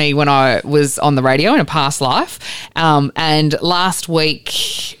listening to me when I was on the radio in a past life. And last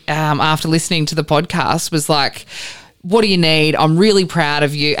week, after listening to the podcast, was like, what do you need? I'm really proud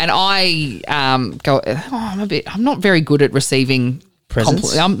of you. And I go, I'm not very good at receiving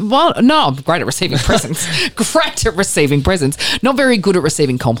presents. I'm great at receiving presents. Great at receiving presents. Not very good at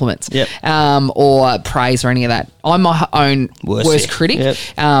receiving compliments. Yep. Or praise or any of that. I'm my own worst critic. Yep.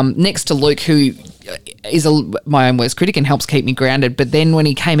 Next to Luke, who is my own worst critic and helps keep me grounded. But then when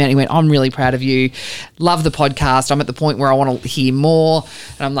he came out, he went, I'm really proud of you. Love the podcast. I'm at the point where I want to hear more.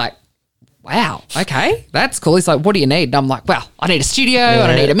 And I'm like, wow, okay, that's cool. He's like, what do you need? And I'm like, well, I need a studio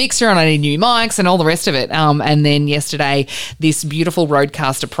and I need a mixer and I need new mics and all the rest of it. And then yesterday, this beautiful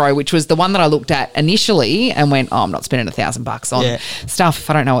Rodecaster Pro, which was the one that I looked at initially and went, oh, I'm not spending $1,000 on stuff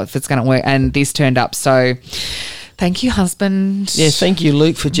if I don't know if it's going to work. And this turned up. So thank you, husband. Yeah, thank you,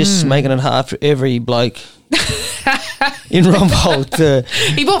 Luke, for just making it hard for every bloke in Rombold to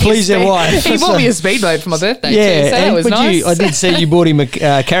please their wife. He bought me a speedboat for my birthday too, so that and was nice. I did see you bought him a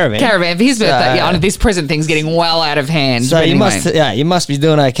caravan. Caravan for his birthday. Yeah, this present thing's getting well out of hand. So but you anyway. you must be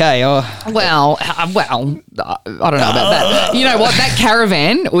doing okay. Oh. Well, I don't know about that. You know what? That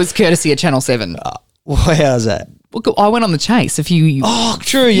caravan was courtesy of Channel 7. How's that? Well, I went on the chase a few. Oh,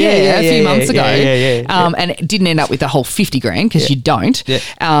 true. Yeah, a few months ago. Yeah. And it didn't end up with a whole 50 grand because you don't. Yeah.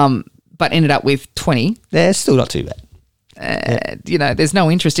 But ended up with 20. Yeah, it's still not too bad. You know, there's no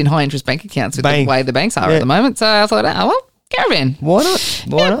interest in high interest bank accounts with the way the banks are at the moment. So I thought, caravan. Why not?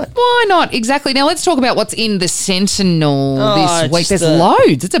 Why not? Exactly. Now let's talk about what's in the Sentinel this week. There's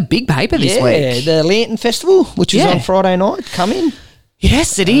loads. It's a big paper this week. Yeah, the Lantern Festival, which is on Friday night, coming.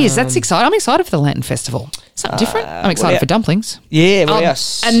 Yes, it is. That's exciting. I'm excited for the Lantern Festival. Something different. I'm excited for dumplings. Yeah, what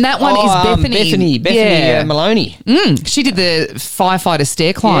else? And that one is Bethany. Bethany Maloney. She did the firefighter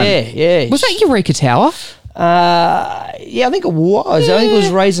stair climb. Yeah. Was that Eureka Tower? Yeah, I think it was. I think it was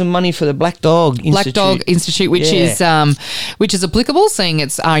raising money for the Black Dog Institute. Black Dog Institute, which is applicable, seeing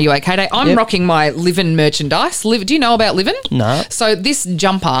it's RUAK Day. I'm rocking my Livin merchandise. Do you know about Livin? No. So this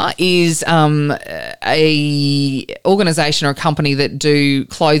jumper is a organisation or a company that do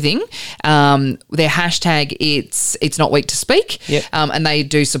clothing. Their hashtag it's not weak to speak. Yep. And they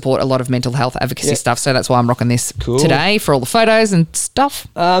do support a lot of mental health advocacy stuff. So that's why I'm rocking this today for all the photos and stuff.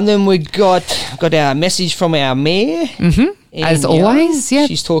 Then we got our message from our mayor. as always. Yeah,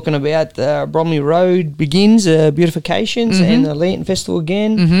 she's talking about Bromley Road begins beautifications and the Lantern Festival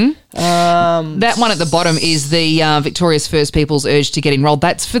again. That one at the bottom is the Victoria's First Peoples urge to get enrolled.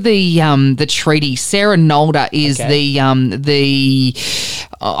 That's for the treaty. Sarah Nolder is the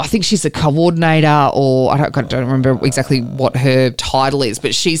I think she's a coordinator, or I don't remember exactly what her title is,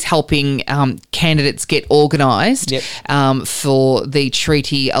 but she's helping candidates get organised for the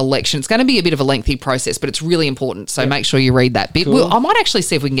treaty election. It's going to be a bit of a lengthy process, but it's really important. So make sure you read that bit. Cool. I might actually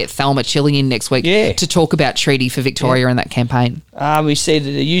see if we can get Thelma Chilling in next week to talk about treaty for Victoria and that campaign. We see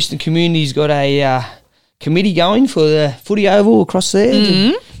that the Euston community's got a committee going for the footy oval across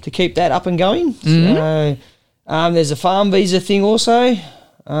there to keep that up and going. So, there's a farm visa thing also.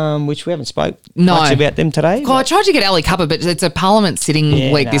 Which we haven't spoke much about them today. I tried to get Ali Cupper, but it's a Parliament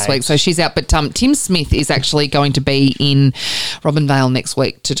sitting week this week, so she's out. But Tim Smith is actually going to be in Robinvale next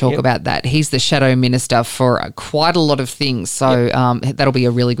week to talk about that. He's the shadow minister for quite a lot of things, so that'll be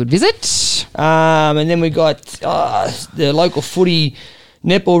a really good visit. And then we got the local footy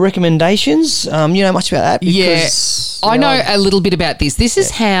netball recommendations. You know much about that? Because, I know a little bit about this. This is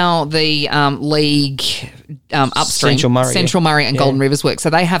how the league upstream, Central Murray and Golden Rivers work. So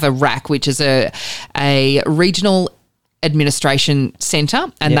they have a RAC, which is a regional administration centre,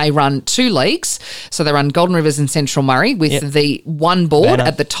 and they run 2 leagues. So they run Golden Rivers and Central Murray with the one board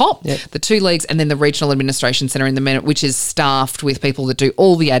at the top, the 2 leagues, and then the regional administration centre in the middle, which is staffed with people that do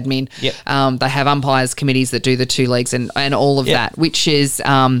all the admin. They have umpires committees that do the 2 leagues and all of that, which is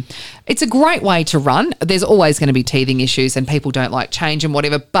it's a great way to run. There's always going to be teething issues and people don't like change and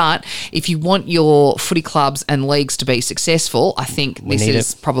whatever, but if you want your footy clubs and leagues to be successful, I think this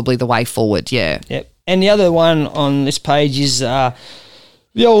is probably the way forward. And the other one on this page is the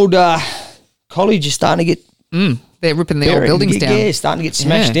old college is starting to get... They're ripping the old buildings down. Yeah, starting to get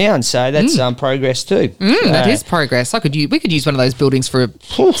smashed down. So that's progress too. That is progress. We could use one of those buildings for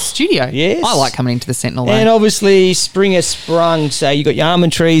a studio. Yes. I like coming into the Sentinel. And obviously spring has sprung. So you got your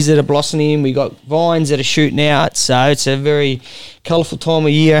almond trees that are blossoming. We got vines that are shooting out. So it's a very colourful time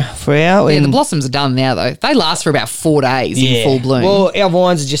of year for our... Yeah, the blossoms are done now though. They last for about 4 days in full bloom. Well, our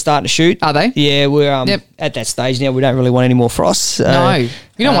vines are just starting to shoot. Are they? Yeah, we're at that stage now. We don't really want any more frosts. So, no.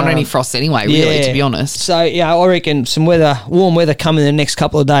 You don't want any frost anyway, really, to be honest. So, I reckon some warm weather coming in the next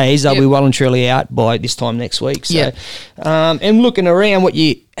couple of days. They'll be well and truly out by this time next week. So, and looking around what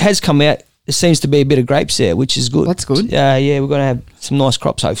has come out, there seems to be a bit of grapes there, which is good. That's good. We're going to have some nice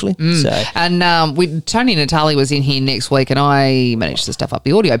crops, hopefully. So. And Tony Natali was in here next week and I managed to stuff up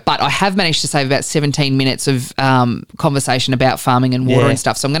the audio, but I have managed to save about 17 minutes of conversation about farming and water and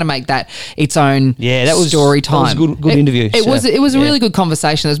stuff. So I'm going to make that its own story time. That was a good interview. It was a really good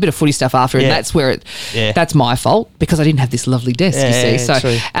conversation. There was a bit of footy stuff after, and that's where that's my fault because I didn't have this lovely desk, you see. So,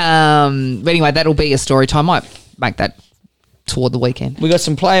 but anyway, that'll be a story time. I might make that toward the weekend. We got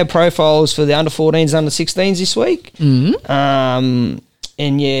some player profiles for the under 14s, under 16s this week. And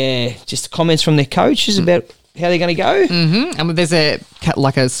just comments from their coaches about how they're going to go. And there's a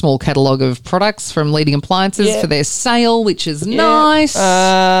small catalogue of products from Leading Appliances for their sale, which is nice.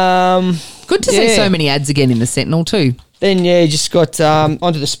 Good to see so many ads again in the Sentinel too. Then just got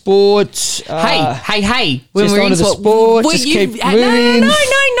onto the sports. Hey! When we're into the sports, just keep moving.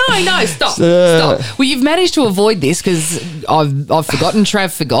 No! Stop! Well, you've managed to avoid this because I've forgotten.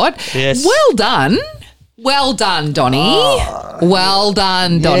 Trav forgot. Yes. Well done, Donnie. Well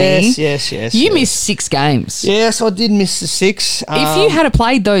done, Donnie. Yes. You missed 6 games. Yes, I did miss the 6. If you had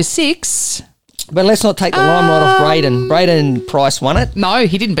played those 6. But let's not take the limelight off Braden. Braden Price won it. No,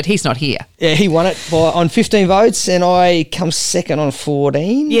 he didn't, but he's not here. Yeah, he won it on 15 votes, and I come second on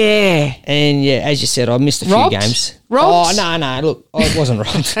 14. Yeah. And, as you said, I missed a few games. Robbed? Oh, no, look, I wasn't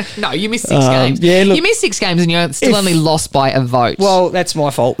robbed. No, you missed 6 games. Yeah, look, you missed 6 games and you still only lost by a vote. Well, that's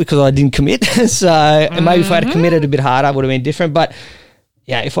my fault because I didn't commit. And maybe if I had committed a bit harder, it would have been different. But...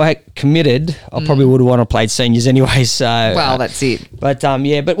 yeah, if I had committed, I probably would have wanted to play seniors anyway. So that's it. But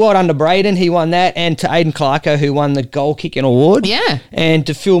but well done to Braden, he won that, and to Aidan Clarko, who won the goal kicking award. Yeah, and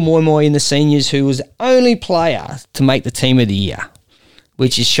to Phil Moy in the seniors, who was the only player to make the team of the year,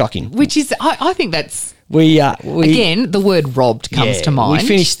 which is shocking. Which is, I think that's. We again, the word robbed comes to mind. We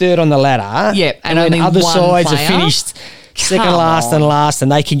finished third on the ladder. Yep, and only other sides player. have finished second last, and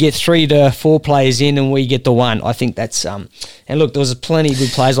they can get 3 to 4 players in, and we get the 1. I think that's and look, there was plenty of good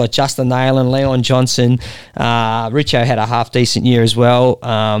players like Justin Nayland, Leon Johnson, Richo had a half decent year as well.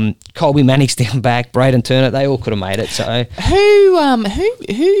 Colby Mannix down back, Braden Turner, they all could have made it. So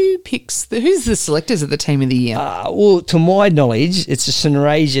who picks who's the selectors of the team of the year? Well, to my knowledge, it's the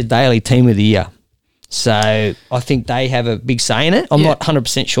St. Daily team of the year. So I think they have a big say in it. I'm not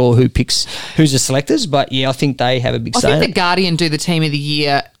 100% sure who's the selectors, but I think they have a big say in it. I think the Guardian do the Team of the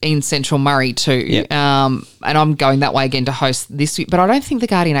Year in Central Murray too. And I'm going that way again to host this week, but I don't think the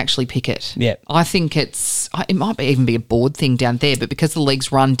Guardian actually pick it. I think it might even be a board thing down there, but because the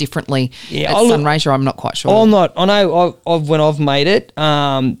leagues run differently at Sunraysia, I'm not quite sure. I know when I've made it,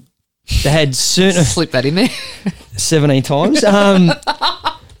 they had certain... Slip that in there. 17 times.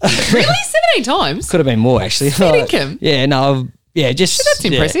 Really? 17 times? Could have been more, actually. Fair income. That's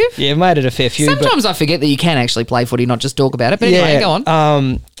impressive. Yeah, made it a fair few. Sometimes I forget that you can actually play footy, not just talk about it. But anyway, go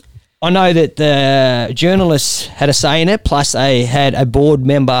on. I know that the journalists had a say in it, plus they had a board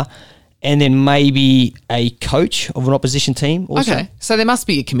member and then maybe a coach of an opposition team also. Okay, so there must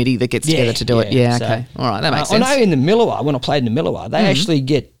be a committee that gets together to do it. Yeah, okay. All right, that makes sense. I know in the Millewa, when I played in the Millewa, they actually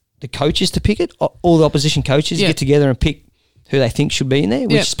get the coaches to pick it. All the opposition coaches get together and pick who they think should be in there,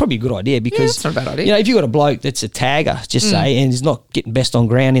 which is probably a good idea because it's not a bad idea. If you've got a bloke that's a tagger, just say, and he's not getting best on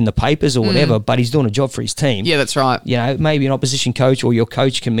ground in the papers or whatever, but he's doing a job for his team. Yeah, that's right. Maybe an opposition coach or your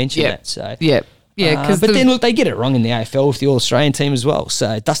coach can mention that. So but then look, they get it wrong in the AFL with the All Australian team as well.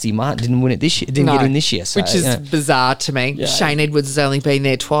 So Dusty Martin didn't win it this year, didn't get in this year, which is bizarre to me. Yeah. Shane Edwards has only been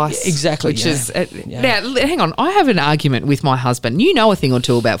there twice, exactly. Which is now. Hang on, I have an argument with my husband. You know a thing or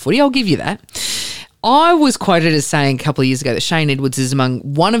two about footy. I'll give you that. I was quoted as saying a couple of years ago that Shane Edwards is among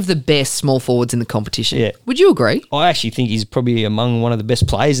one of the best small forwards in the competition. Yeah. Would you agree? I actually think he's probably among one of the best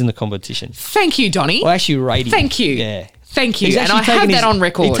players in the competition. Thank you, Donnie. I actually rate him. Thank you. Yeah. Thank you. And I have that on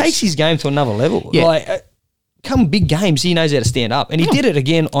record. He takes his game to another level. Yeah. Come big games, he knows how to stand up. And he did it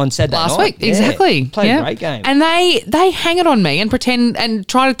again on Saturday last night. week. Yeah. Exactly. Played a great game. And they hang it on me and pretend and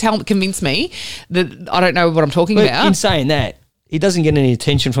try to convince me that I don't know what I'm talking about. In saying that, he doesn't get any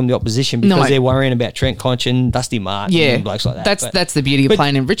attention from the opposition because they're worrying about Trent Conchin, Dusty Martin, and blokes like that. That's the beauty of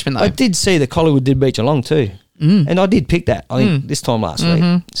playing in Richmond, though. I did see that Collingwood did beat Geelong too. And I did pick that, I think, this time last week.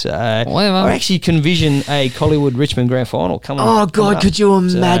 So I actually can envision a Collingwood-Richmond grand final coming up. Oh, God, could you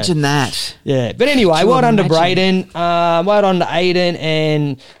imagine that? Yeah. But anyway, well done to Braden, well done to Aiden,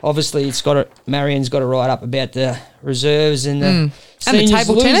 and obviously Marion's got to write up about the reserves and the and the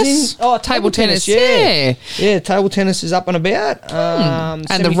table tennis. Oh, table tennis, yeah. Yeah, table tennis is up and about.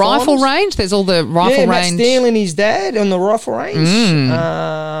 And the rifle range, there's all the rifle range. Matt Steele and his dad on the rifle range.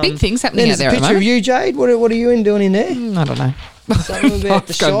 Big things happening out there at the moment. There's a picture of you, Jade. What are you doing in there? I don't know. Something about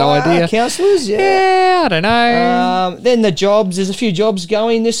the got no idea. Councillors, I don't know. Then the jobs. There's a few jobs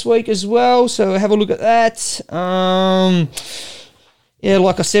going this week as well, so have a look at that.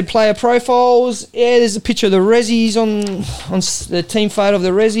 Like I said, player profiles. Yeah, there's a picture of the Rezzies on the team photo of the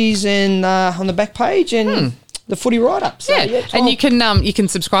Rezzies and on the back page and the footy write-up. So, and you can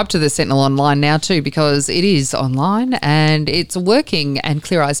subscribe to the Sentinel online now too because it is online and it's working. And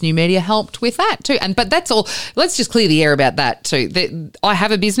Clear Eyes New Media helped with that too. But that's all. Let's just clear the air about that too. I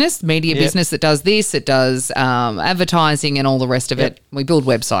have a business, business that does this. It does advertising and all the rest of it. We build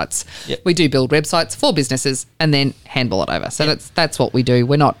websites. We do build websites for businesses and then handball it over. So that's what we do.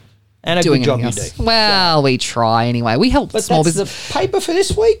 We're not. And a good job you do. Well, we try anyway. We help small business. The paper for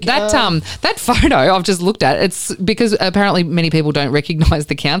this week. That photo I've just looked at. It's because apparently many people don't recognise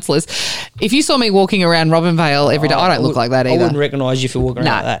the councillors. If you saw me walking around Robinvale every day, I don't look like that either. I wouldn't recognise you for walking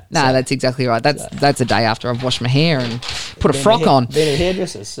around like that. No, that's exactly right. That's a day after I've washed my hair and put a frock on. Been a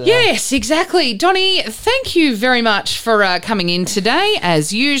hairdresser. So. Yes, exactly. Donnie, thank you very much for coming in today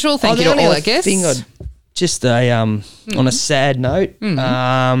as usual. Thank you to all our guests. Just on a sad note.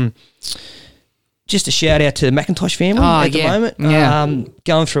 Just a shout out to the McIntosh family at the moment.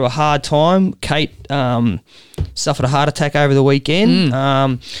 Going through a hard time. Kate suffered a heart attack over the weekend.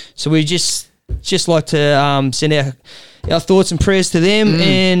 So we just like to send our thoughts and prayers to them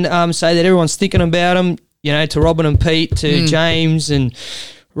and say that everyone's thinking about them. To Robin and Pete, to James and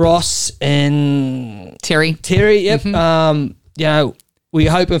Ross and Terry. Yep.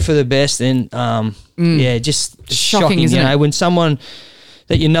 We're hoping for the best and just shocking, isn't it? When someone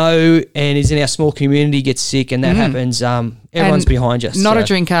that and is in our small community gets sick and that happens, everyone's behind us. Not a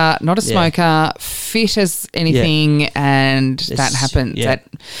drinker, not a smoker, fit as anything, and that happens. Yeah. That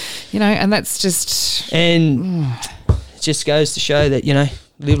and that's just it just goes to show that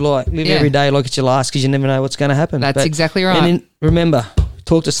live every day like it's your last because you never know what's going to happen. That's exactly right. And then remember,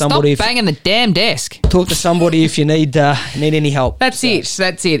 talk to somebody. Stop banging the damn desk. Talk to somebody if you need any help. That's it.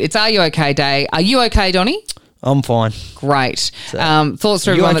 It's Are You Okay Day. Are you okay, Donnie? I'm fine. Great. Thoughts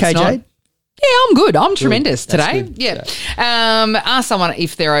for everyone okay, that's not? Jade? Yeah, I'm good. I'm tremendous That's today. good. Yeah. Ask someone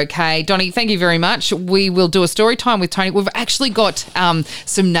if they're okay. Donnie, thank you very much. We will do a story time with Tony. We've actually got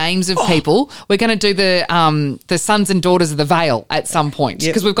some names of people. We're going to do the sons and daughters of the Vale at some point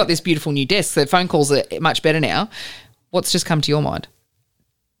because we've got this beautiful new desk. The phone calls are much better now. What's just come to your mind?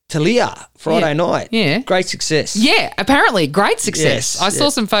 Talia, Friday night. Yeah. Great success. Yeah, apparently great success. Yes, I saw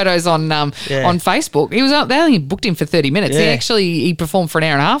some photos on Facebook. He was out there. They only booked him for 30 minutes. Yeah. He performed for an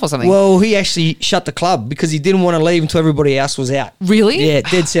hour and a half or something. Well, he actually shut the club because he didn't want to leave until everybody else was out. Really? Yeah,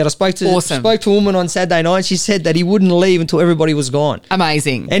 dead set. I spoke to a woman on Saturday night. She said that he wouldn't leave until everybody was gone.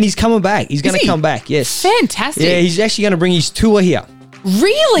 Amazing. And he's coming back. He's going to come back. Yes. Fantastic. Yeah, he's actually going to bring his tour here.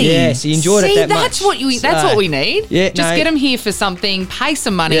 Really? Yes, he enjoyed it that that's much. That's what we need. Yeah, just get them here for something, pay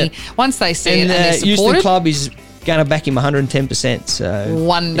some money. Once they see it and they're supported. Houston Club is going to back him 110%. So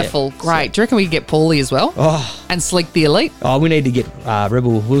wonderful, great. Do you reckon we can get Paulie as well? Oh, and Sleek the Elite. Oh, we need to get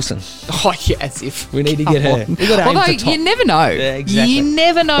Rebel Wilson. Oh, yeah, as if we need to get her. We got to Although aim for top. you never know. Yeah, exactly. You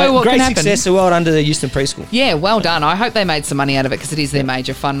never know what great can happen. Great success. So well done to the Houston Preschool. Yeah, well done. I hope they made some money out of it because it is their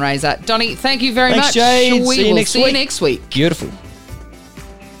major fundraiser. Donnie, thank you very much. Jade. We will see you next week. Beautiful.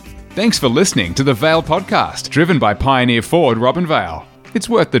 Thanks for listening to the Vale Podcast, driven by Pioneer Ford Robin Vale. It's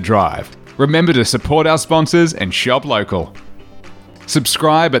worth the drive. Remember to support our sponsors and shop local.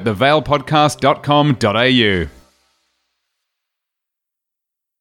 Subscribe at thevalepodcast.com.au.